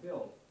not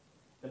fulfilled?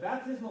 The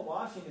baptismal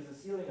washing is a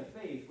sealing of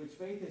faith, which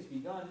faith is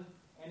begun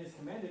and is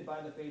commended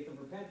by the faith of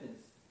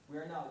repentance. We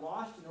are not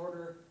washed in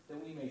order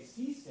that we may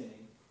cease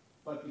sinning,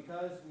 but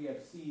because we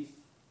have ceased,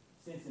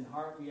 since in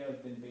heart we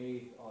have been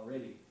bathed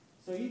already.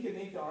 So you could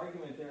make the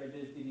argument there,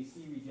 did he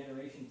see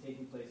regeneration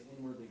taking place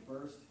inwardly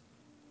first?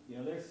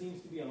 There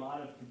seems to be a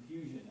lot of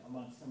confusion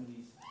amongst some of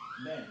these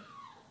men,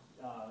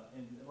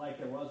 and like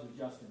there was with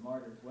Justin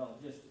Martyr as well,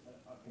 just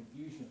a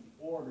confusion of the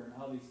order and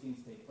how these things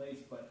take place.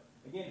 But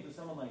again, for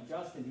someone like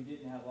Justin who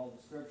didn't have all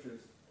the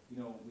scriptures, we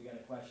got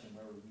to question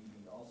where would we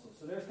be also.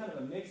 So there's kind of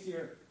a mix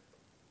here,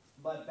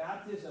 but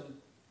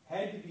baptism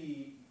had to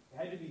be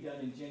done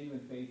in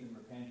genuine faith and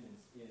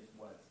repentance, is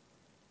what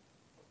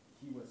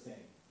he was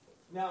saying.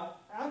 Now,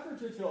 after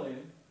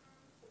Tertullian,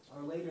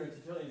 or later in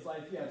Tertullian's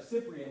life, you have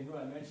Cyprian, who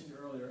I mentioned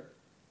earlier,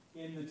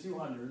 in the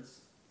 200s,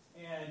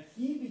 and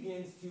he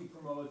begins to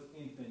promote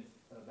infant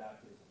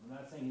baptism. I'm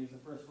not saying he was the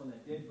first one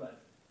that did,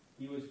 but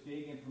he was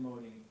big in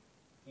promoting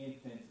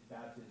infant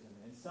baptism.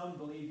 And some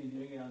believed in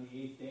doing it on the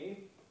 8th day,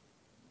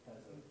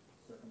 because of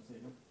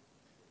circumcision.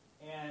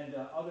 And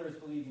others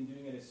believed in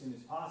doing it as soon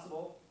as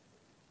possible.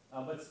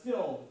 But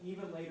still,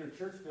 even later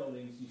church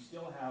buildings, you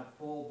still have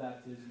full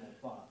baptismal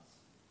fonts.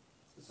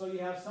 So you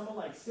have someone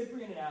like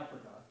Cyprian in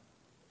Africa,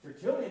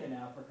 Tertullian in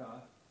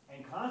Africa,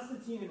 and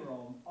Constantine in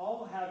Rome,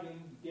 all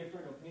having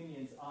different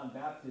opinions on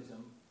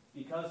baptism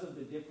because of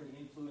the different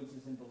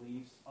influences and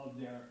beliefs of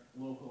their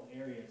local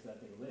areas that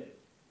they lived.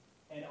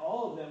 And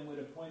all of them would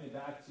have pointed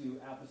back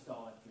to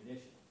apostolic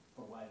tradition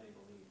for why they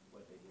believed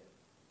what they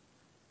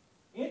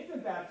did.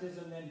 Infant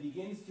baptism then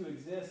begins to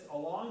exist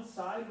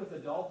alongside with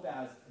adult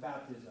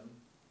baptism,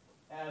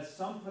 as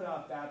some put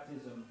off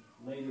baptism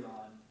later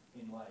on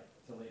in life.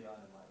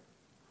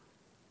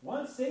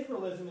 Once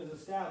sacralism is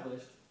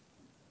established,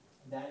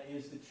 that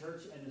is the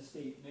church and the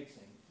state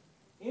mixing,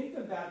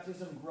 infant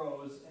baptism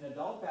grows and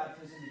adult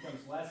baptism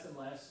becomes less and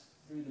less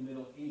through the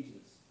Middle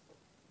Ages.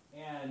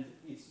 And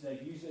it's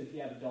like usually if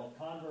you have adult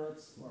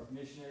converts or if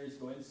missionaries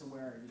go in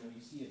somewhere,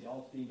 you see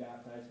adults being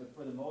baptized, but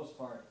for the most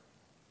part,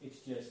 it's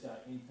just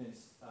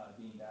infants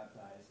being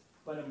baptized.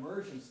 But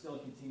immersion still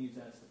continues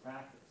as the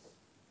practice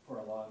for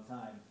a long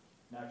time,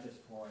 not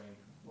just pouring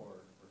or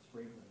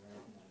sprinkling or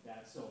anything like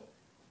that. So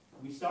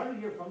we started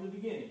here from the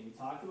beginning. We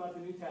talked about the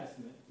New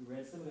Testament. We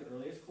read some of the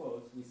earliest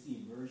quotes. We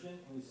see immersion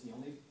and we see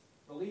only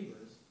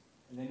believers.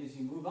 And then as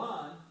you move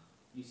on,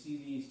 you see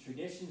these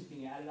traditions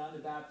being added on to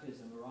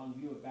baptism, the wrong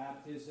view of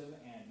baptism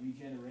and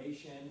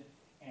regeneration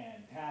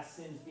and past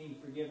sins being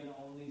forgiven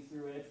only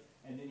through it.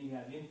 And then you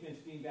have infants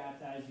being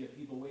baptized. You have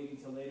people waiting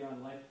till later on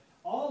in life.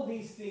 All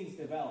these things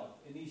develop,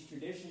 and these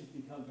traditions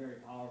become very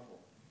powerful.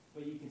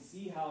 But you can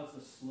see how it's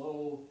a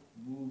slow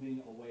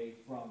moving away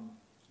from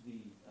the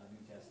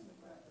New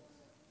Testament practice.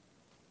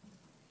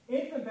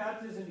 Infant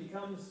baptism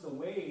becomes the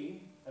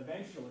way,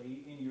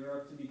 eventually, in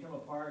Europe to become a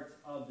part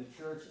of the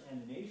church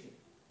and the nation.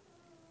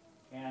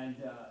 And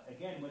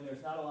again, when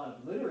there's not a lot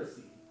of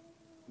literacy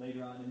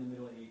later on in the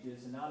Middle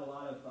Ages and not a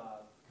lot of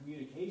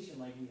communication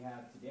like we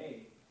have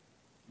today,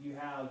 you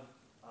have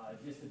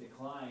just a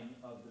decline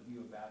of the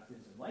view of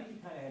baptism, like you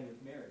kind of had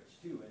with marriage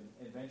too,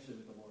 and eventually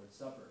with the Lord's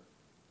Supper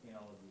in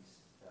all of these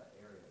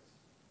areas.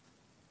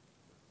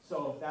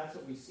 So that's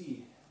what we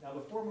see. Now,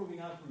 before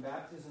moving on from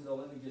baptism, though,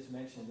 let me just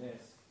mention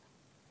this.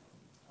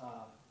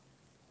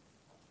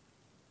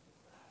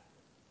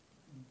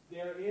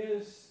 There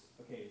is,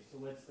 so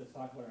let's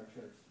talk about our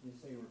church. You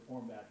say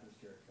Reformed Baptist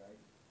Church, right?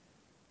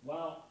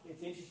 Well,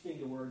 it's interesting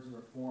the words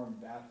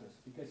Reformed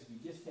Baptist, because if you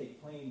just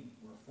take plain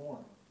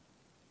Reformed,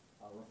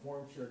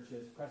 Reformed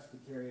churches,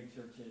 Presbyterian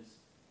churches,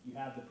 you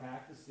have the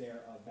practice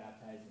there of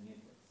baptizing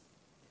infants.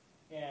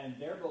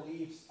 And their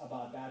beliefs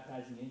about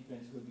baptizing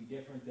infants would be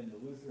different than the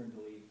Lutheran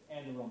belief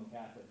and the Roman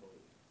Catholic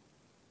belief.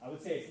 I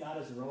would say it's not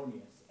as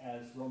erroneous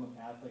as Roman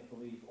Catholic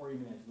belief or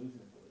even as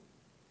Lutheran belief.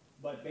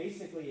 But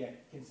basically, I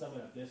can sum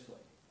it up this way.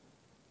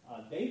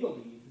 They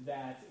believe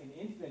that an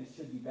infant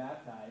should be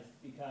baptized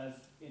because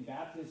in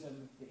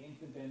baptism, the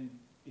infant then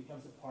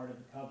becomes a part of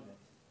the covenant.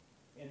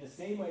 In the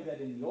same way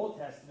that in the Old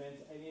Testament,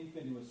 an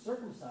infant who was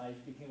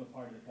circumcised became a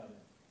part of the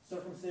covenant.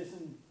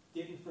 Circumcision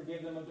didn't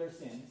forgive them of their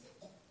sins.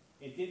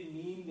 It didn't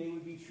mean they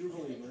would be true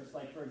believers.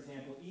 Like, for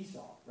example,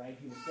 Esau, right?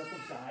 He was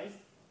circumcised,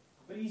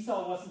 but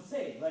Esau wasn't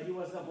saved, right? He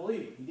wasn't a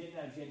believer. He didn't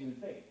have genuine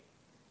faith.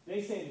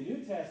 They say in the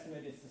New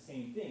Testament it's the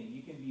same thing.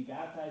 You can be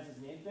baptized as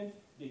an infant,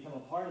 become a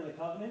part of the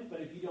covenant,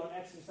 but if you don't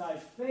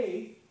exercise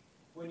faith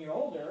when you're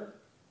older,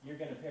 you're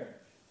going to perish.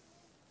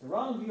 It's a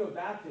wrong view of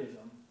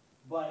baptism,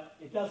 but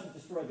it doesn't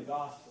destroy the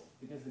gospel,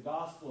 because the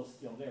gospel is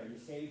still there. You're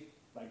saved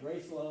by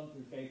grace alone,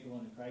 through faith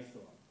alone, in Christ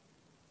alone.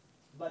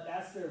 But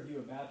that's their view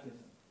of baptism.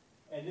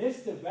 And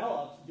this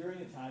developed during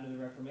the time of the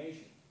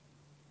Reformation.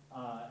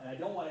 And I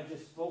don't want to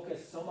just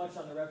focus so much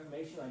on the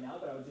Reformation right now,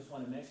 but I would just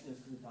want to mention this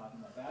because we're talking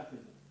about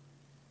baptism.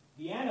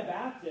 The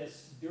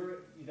Anabaptists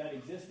that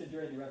existed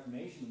during the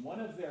Reformation, one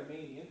of their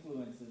main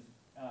influences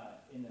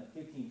in the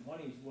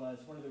 1520s was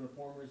one of the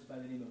reformers by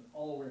the name of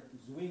Ulrich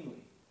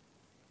Zwingli.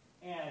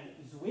 And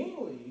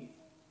Zwingli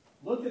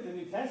looked at the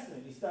New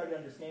Testament. He started to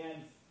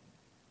understand,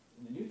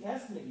 in the New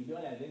Testament, you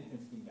don't have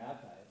infants being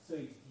baptized. So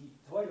he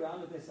toyed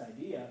around with this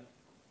idea,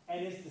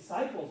 and his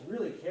disciples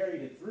really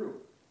carried it through.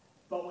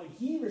 But when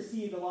he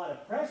received a lot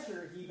of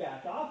pressure, he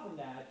backed off from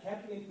that,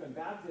 kept infant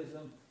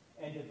baptism,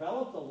 and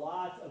developed a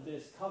lot of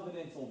this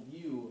covenantal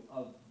view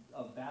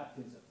of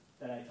baptism.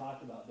 that I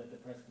talked about that the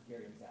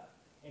Presbyterians have.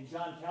 And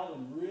John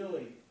Calvin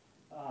really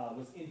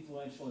was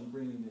influential in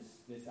bringing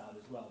this out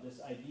as well, this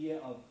idea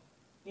of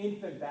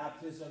infant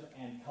baptism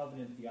and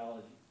covenant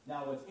theology.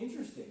 Now, what's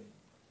interesting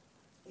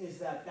is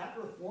that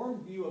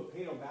Reformed view of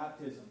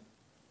paedobaptism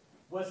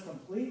was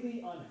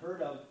completely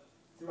unheard of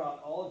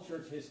throughout all of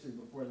church history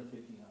before the 1500s.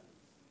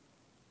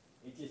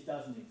 It just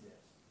doesn't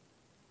exist.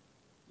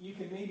 You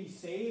can maybe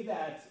say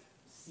that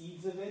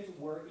seeds of it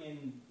were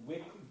in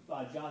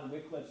John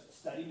Wycliffe's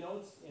study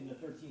notes in the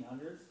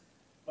 1300s,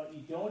 but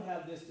you don't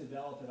have this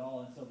develop at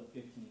all until the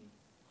 1500s.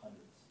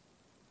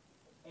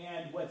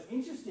 And what's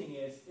interesting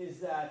is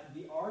that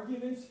the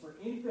arguments for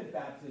infant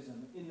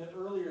baptism in the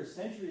earlier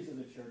centuries of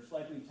the church,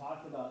 like we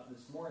talked about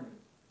this morning,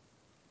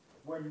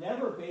 were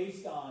never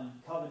based on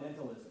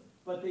covenantalism,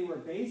 but they were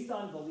based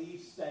on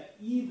beliefs that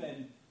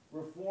even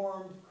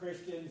Reformed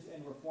Christians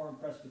and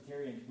Reformed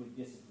Presbyterians would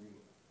disagree with.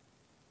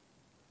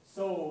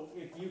 So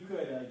if you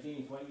could,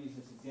 James White used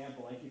this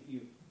example, like if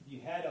you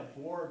had a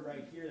board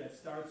right here that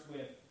starts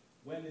with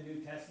when the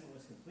New Testament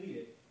was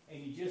completed,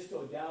 and you just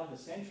go down the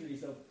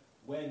centuries of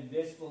when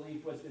this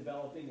belief was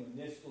developing, when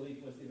this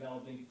belief was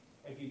developing,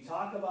 if you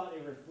talk about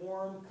a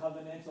Reformed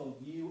covenantal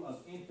view of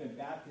infant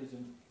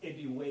baptism, it'd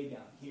be way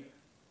down here.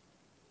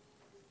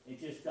 It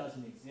just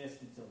doesn't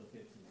exist until the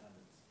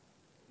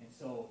 1500s. And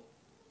so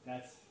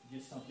that's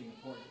just something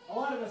important. A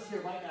lot of us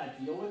here might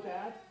not deal with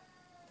that,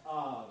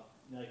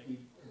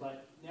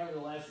 but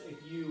nevertheless, if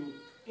you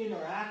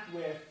interact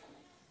with,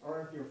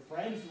 or if you're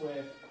friends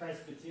with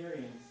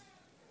Presbyterians,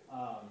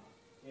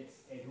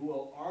 who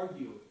will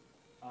argue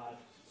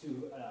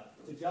to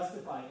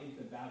justify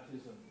infant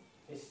baptism,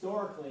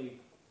 historically,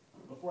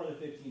 before the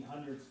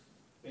 1500s,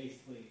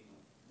 basically,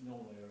 no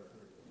one ever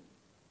heard of it.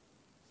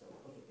 So,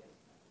 okay, yes.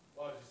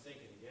 Well, I was just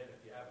thinking again,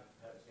 if you haven't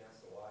had a chance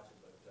to watch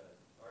it, but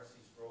R.C.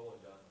 Sproul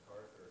and John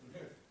MacArthur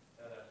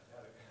had a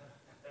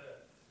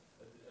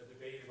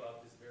debate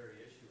about this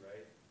very issue,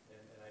 right?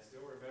 And I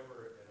still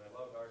remember, and I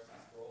love R.C.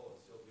 Sproul, and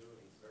still do,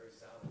 and he's very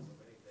sound in so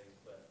many things,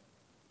 but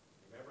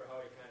remember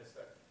how he kind of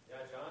stuck,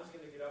 yeah, John's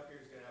going to get up here,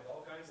 he's going to have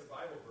all kinds of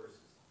Bible verses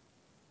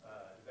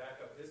to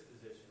back up his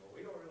position. Well,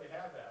 we don't really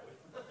have that.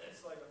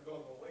 It's like I'm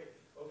going, well, wait.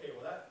 Okay,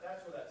 well,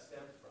 that's where that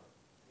stems from.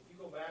 If you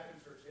go back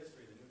in church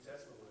history, the New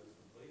Testament, when it was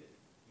completed,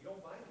 you don't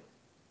find it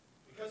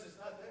because it's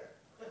not there.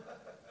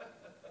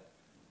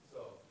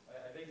 So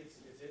I think it's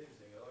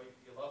interesting.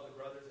 You love the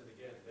brothers, and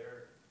again,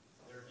 their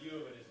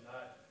view of it is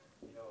not,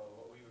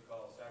 what we would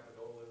call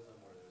sacerdotalism,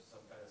 where there's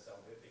some kind of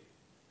salvific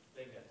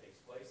thing that takes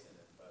place in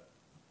it. But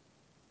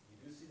you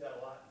do see that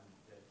a lot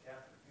in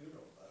Catholic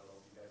funerals. I don't know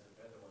if you guys have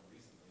been to one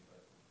recently, but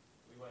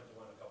we went to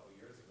one a couple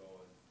years ago,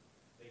 and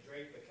they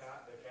drape the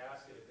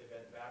casket if they've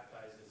been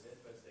baptized as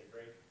infants. They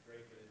drape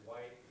it in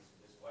white.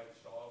 This white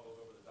shawl goes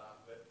over the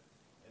top of it.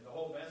 And the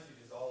whole message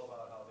is all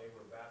about how they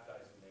were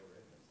baptized when they were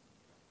infants.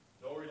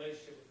 No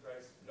relationship with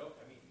Christ. No,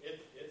 I mean,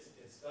 it's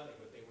stunning,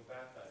 but they were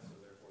baptized, so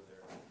therefore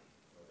they're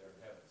in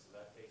heaven. So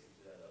that takes it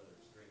to that other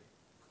extreme.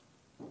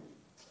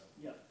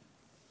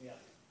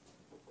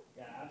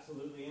 Yeah,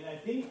 absolutely. And I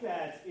think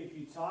that if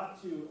you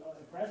talk to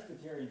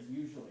Presbyterians,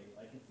 usually,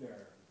 like if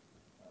they're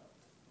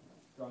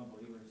strong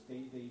believers,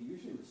 they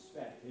usually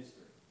respect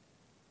history.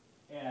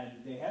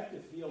 And they have to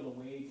feel the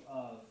weight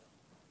of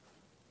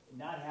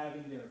not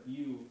having their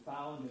view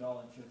found at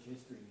all in church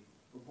history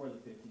before the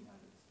 1500s.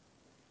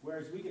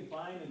 Whereas we can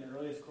find in the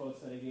earliest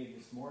quotes that I gave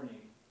this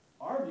morning,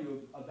 our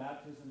view of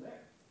baptism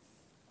there,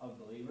 of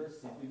believers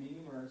simply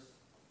being immersed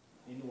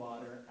in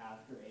water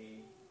after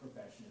a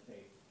profession of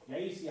faith. Yeah,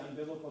 you see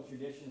unbiblical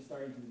traditions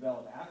starting to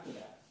develop after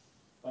that,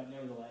 but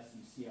nevertheless,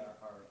 you see our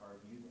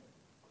view there,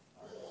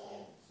 our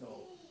understanding. So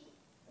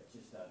that's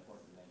just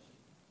important to mention.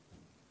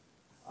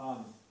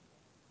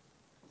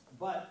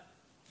 But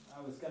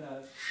I was going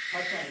to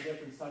touch on a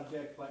different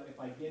subject, but if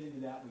I get into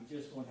that, we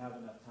just won't have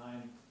enough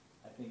time,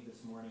 I think,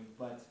 this morning.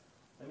 But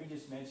let me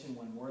just mention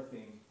one more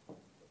thing.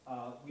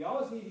 We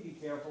always need to be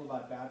careful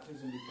about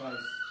baptism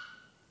because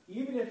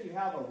even if you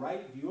have a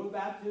right view of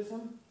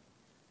baptism,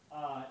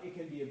 it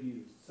can be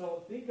abused.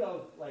 So think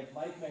of, like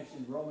Mike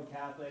mentioned, Roman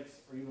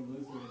Catholics or even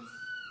Lutherans,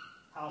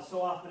 how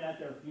so often at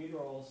their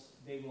funerals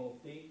they will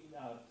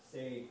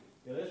say,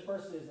 this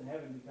person is in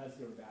heaven because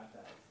they were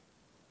baptized.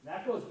 And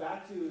that goes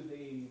back to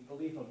the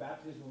belief of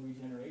baptismal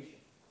regeneration.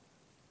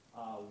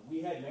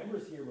 We had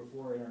members here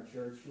before in our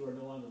church who are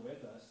no longer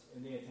with us,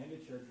 and they attend a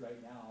church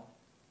right now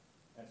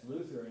that's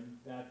Lutheran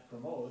that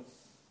promotes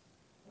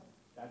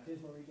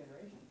baptismal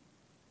regeneration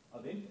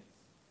of infants.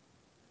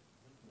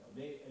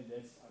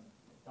 I'm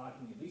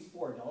talking at least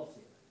 4 adults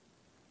here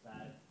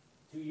that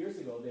 2 years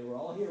ago they were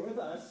all here with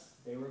us.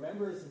 They were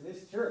members in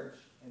this church,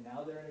 and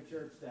now they're in a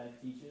church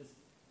that teaches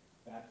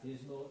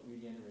baptismal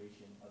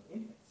regeneration of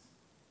infants.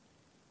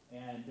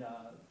 And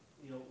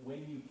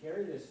when you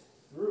carry this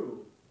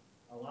through,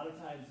 a lot of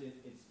times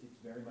it's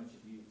very much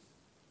abused.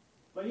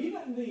 But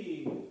even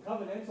the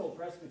covenantal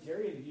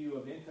Presbyterian view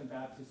of infant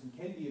baptism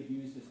can be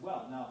abused as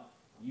well. Now,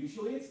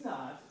 usually it's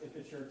not if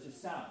the church is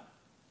sound.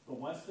 But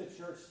once the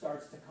church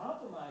starts to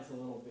compromise a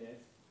little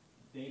bit,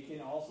 they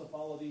can also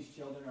follow these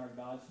children are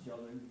God's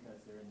children because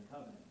they're in the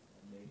covenant.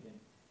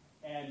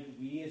 And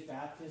we as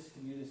Baptists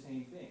can do the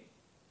same thing.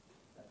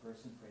 That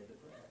person prayed the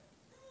prayer.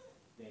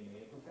 They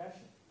made a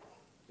profession.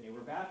 They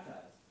were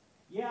baptized.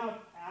 Yeah,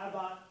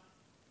 about,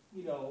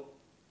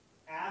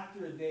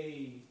 after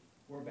they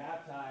were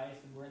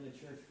baptized and were in the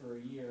church for a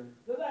year,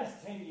 the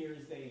last 10 years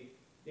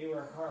they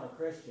were a carnal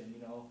Christian,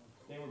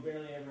 They were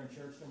barely ever in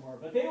church no more.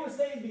 But they were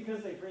saved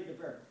because they prayed the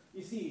prayer.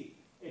 You see,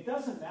 it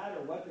doesn't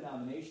matter what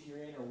denomination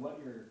you're in or what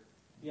your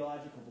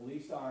theological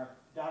beliefs are,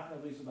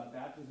 doctrinal beliefs about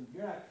baptism. If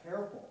you're not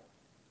careful,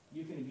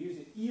 you can abuse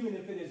it, even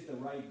if it is the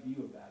right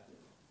view of baptism.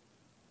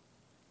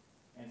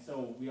 And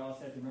so we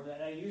also have to remember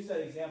that. And I used that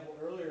example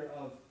earlier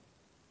of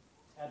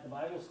at the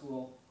Bible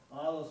school, a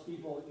lot of those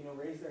people,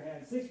 raised their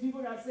hands. 6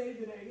 people got saved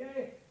today.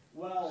 Yay!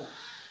 Well,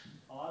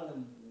 a lot of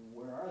them,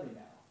 where are they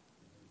now?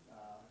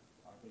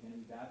 Are they going to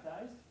be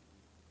baptized?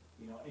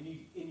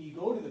 And you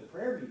go to the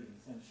prayer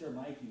meetings. I'm sure,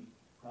 Mike, you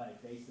probably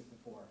faced this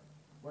before,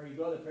 where you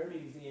go to the prayer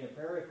meetings and you have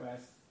prayer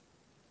requests.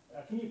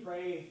 Can you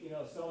pray,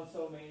 so and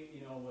so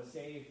was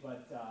saved,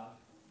 but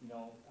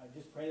I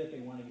just pray that they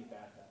want to get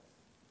baptized,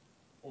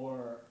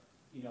 or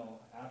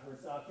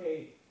afterwards,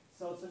 okay,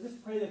 so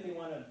just pray that they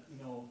want to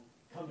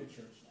come to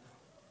church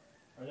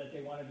now, or that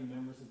they want to be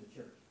members of the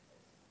church.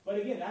 But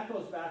again, that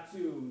goes back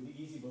to the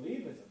easy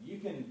believism. You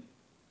can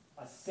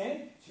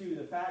assent to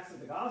the facts of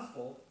the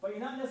gospel, but you're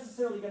not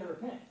necessarily going to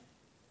repent.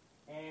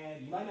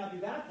 And you might not be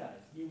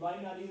baptized. You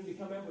might not even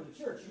become a member of the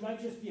church. You might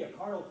just be a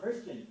carnal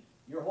Christian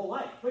your whole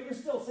life, but you're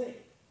still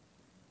saved.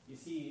 You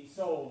see,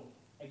 so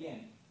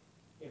again,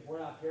 if we're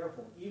not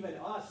careful, even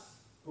us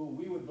who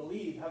we would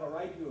believe have a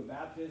right view of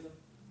baptism,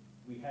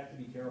 we have to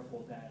be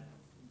careful that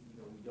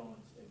we don't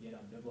get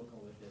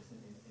unbiblical with this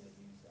and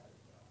abuse that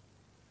as well.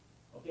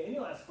 Okay, any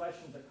last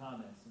questions or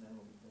comments, and then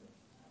we'll be finished.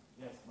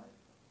 Yes, Mike.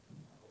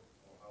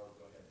 Howard,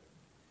 go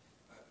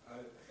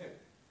ahead.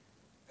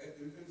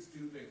 It's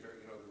 2 things, at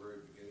the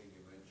very beginning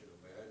you mentioned,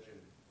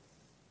 imagine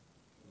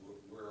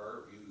where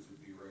our views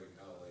would be right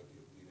now, like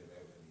if we didn't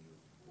have any of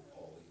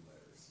Pauline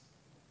letters.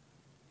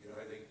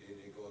 I think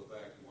it goes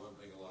back to one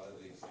thing, a lot of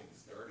these things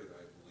started,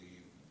 I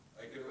believe.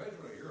 I can imagine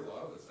when I hear a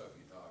lot of the stuff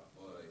you talk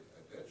about, I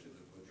bet you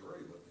the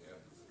majority of what they have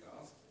is the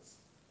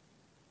Gospels.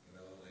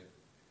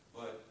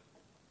 But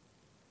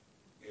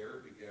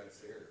error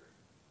begets error.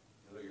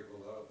 You're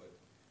a lot, but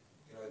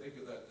I think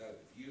of that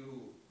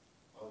view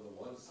on the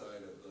one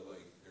side of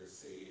they're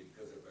saved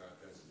because they're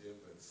baptized as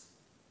infants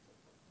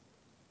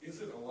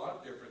isn't a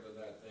lot different than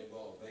that thing,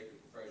 well, make a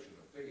profession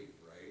of faith,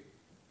 right?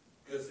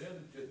 Because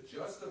then to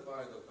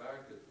justify the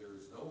fact that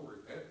there's no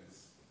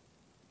repentance,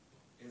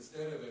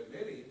 instead of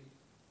admitting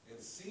and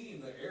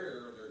seeing the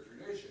error of their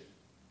tradition,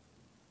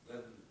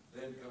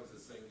 then comes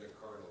this thing, the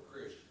carnal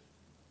Christian,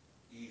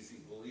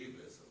 easy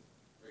believism,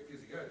 right?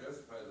 Because you got to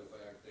justify the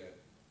fact that,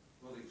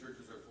 well, these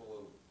churches are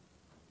full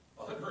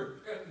of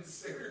unrepentant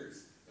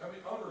sinners.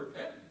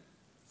 Unrepentant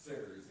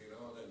sinners, and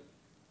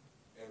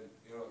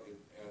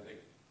I think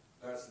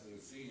that's the new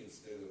see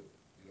instead of,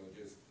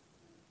 just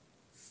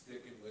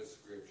sticking with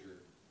Scripture,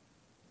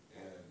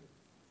 and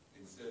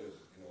instead of,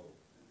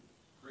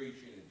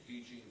 preaching and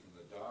teaching from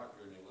the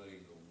doctrine and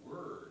letting the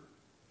Word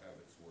have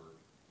its work,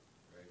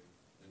 right?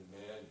 And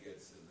man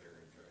gets in there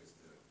and tries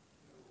to,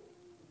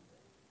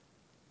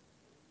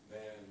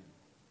 man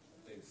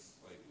thinks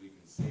like we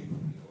can save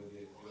him,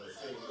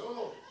 say,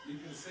 oh, you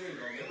can save.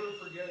 I'll never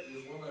forget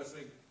this one last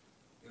thing.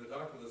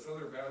 Talking to the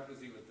Southern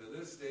Baptists, even to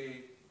this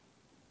day,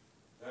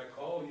 that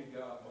call you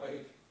got,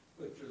 Mike,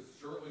 which was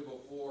shortly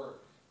before,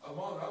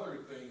 among other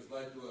things,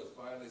 led to us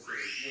finally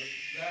saying,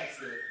 that's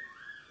it.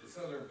 The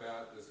Southern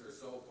Baptists are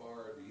so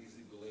far in the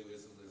easy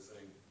believism this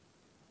thing.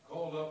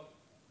 Called up,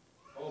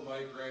 oh,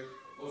 Mike, right?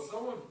 Well,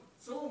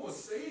 someone was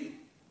saved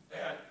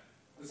at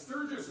the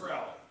Sturgis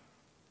rally.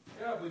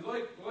 Yeah, we'd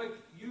like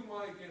you,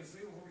 Mike, and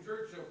Stephen from your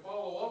church to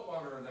follow up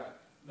on her on that.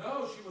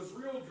 No, she was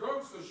real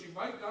drunk, so she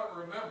might not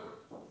remember.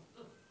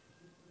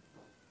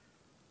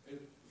 And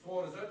so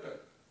what does that do?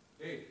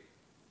 Hey,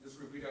 just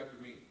repeat after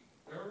me.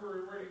 I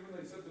remember when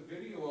they sent the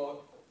video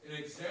out, an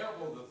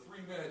example of the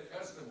 3-minute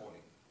testimony.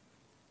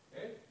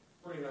 Okay?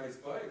 Pretty nice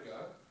bike,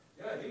 huh?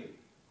 Yeah, hey,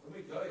 let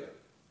me tell you.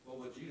 Well,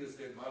 what Jesus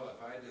did in my life,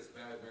 I had this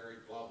bad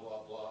marriage, blah,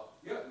 blah, blah.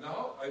 Yeah,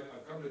 now I've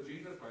come to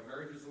Jesus. My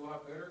marriage is a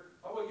lot better.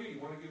 How about you?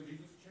 You want to give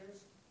Jesus a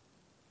chance?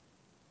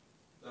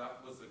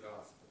 That was the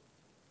gospel.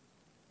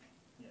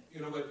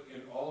 Yeah. But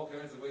in all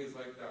kinds of ways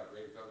like that,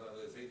 right? It comes down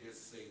to this, hey,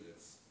 just say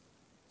this.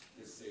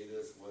 Just say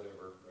this,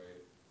 whatever,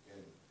 right?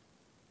 And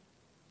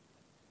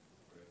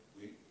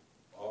right,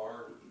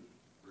 our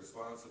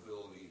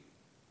responsibility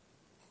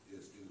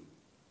is to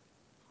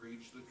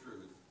preach the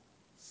truth,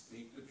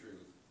 speak the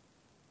truth.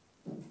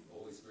 The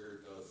Holy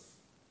Spirit does.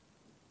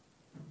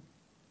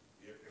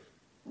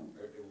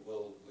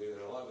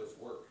 It'll have its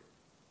work.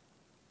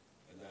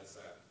 And that's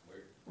that.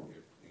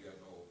 You got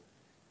no.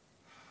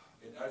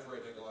 And that's where I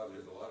think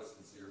there's a lot of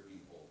sincere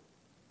people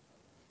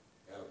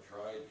have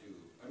tried to.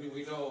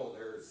 We know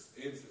there's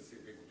insincere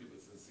people too,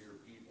 but sincere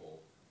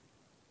people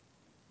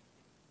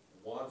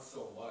want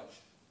so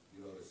much,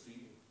 to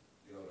see,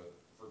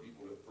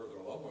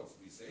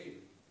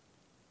 saved,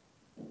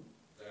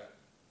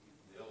 that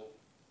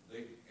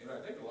and I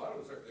think a lot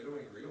of us, they don't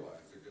even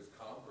realize they're just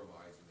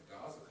compromising the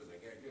gospel because they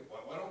can't get,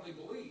 why don't they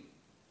believe?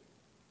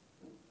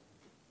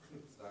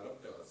 It's not up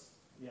to us.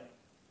 Yeah.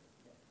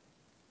 Yeah.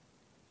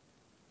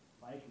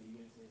 Mike, were you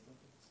going to say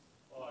something?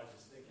 Oh, I was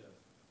just thinking of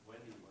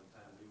Wendy one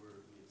time. We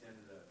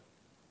attended it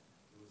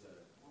was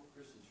a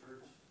Christian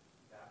church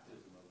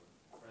baptism of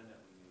a friend that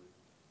we knew.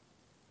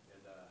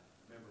 And I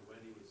remember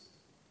Wendy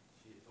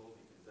she had told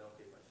me, is that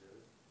okay if I share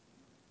this?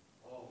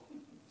 Oh,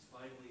 he's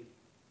finally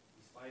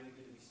going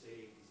to be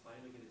saved. He's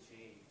finally going to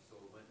change. So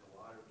it went in the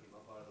water, came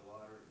up out of the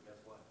water, and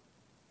guess what?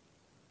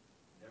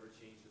 Never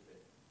changed a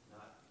bit.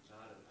 Not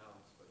an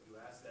ounce. But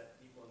you ask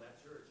people in that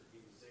church if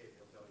he was saved,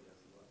 they'll tell you yes,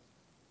 he was.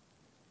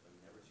 But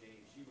he never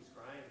changed. She was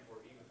crying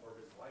even for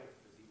his wife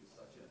because he was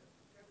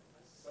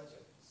such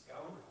a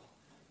scoundrel.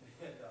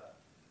 And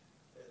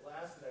it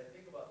lasted, I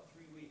think, about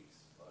 3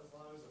 weeks. About as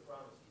long as the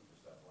Promise Keeper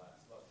stuff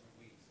lasts, about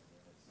 3 weeks. And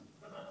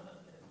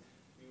then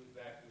he was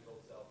back to his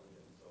old self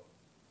again. So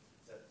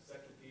it's that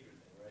Second Peter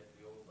thing, right?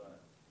 The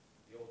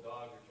old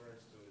dog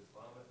returns to his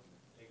vomit, and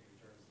the pig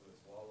returns to its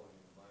wallowing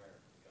in the mire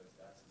because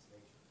that's its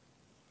nature.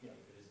 Yeah.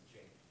 If it isn't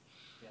changed.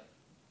 Yeah.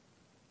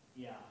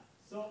 Yeah.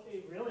 So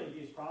these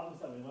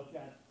problems that we looked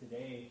at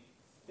today,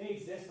 they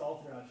exist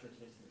all throughout church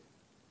history.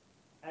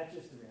 That's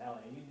just the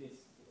reality. I mean,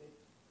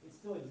 it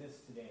still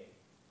exists today,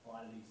 a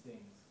lot of these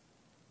things.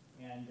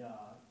 And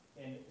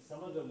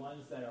some of the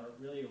ones that are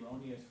really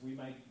erroneous, we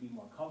might be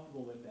more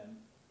comfortable with them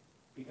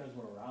because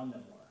we're around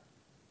them more.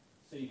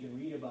 So you can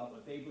read about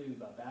what they believe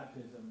about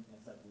baptism, and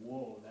it's like,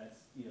 whoa, that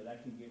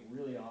can get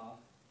really off.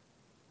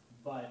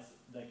 But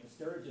like the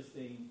Sturgis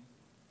thing,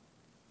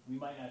 we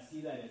might not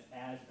see that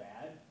as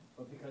bad,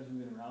 but because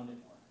we've been around it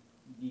more.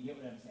 Do you get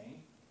what I'm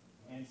saying?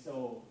 And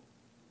so,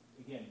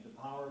 again, the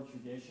power of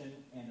tradition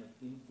and of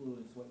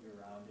influence what you're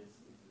around is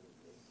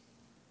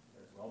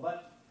there as well.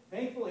 But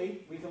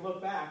thankfully, we can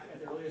look back at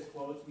the earliest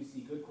quotes. We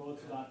see good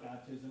quotes about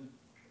baptism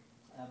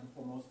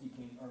before most of you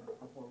came, or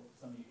before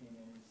some of you came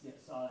in and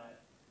saw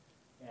that.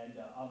 And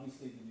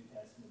obviously, the New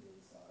Testament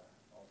is our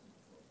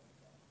ultimate quote like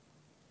that.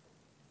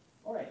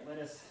 All right, let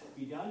us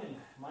be done. And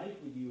Mike,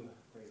 would you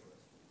pray for us?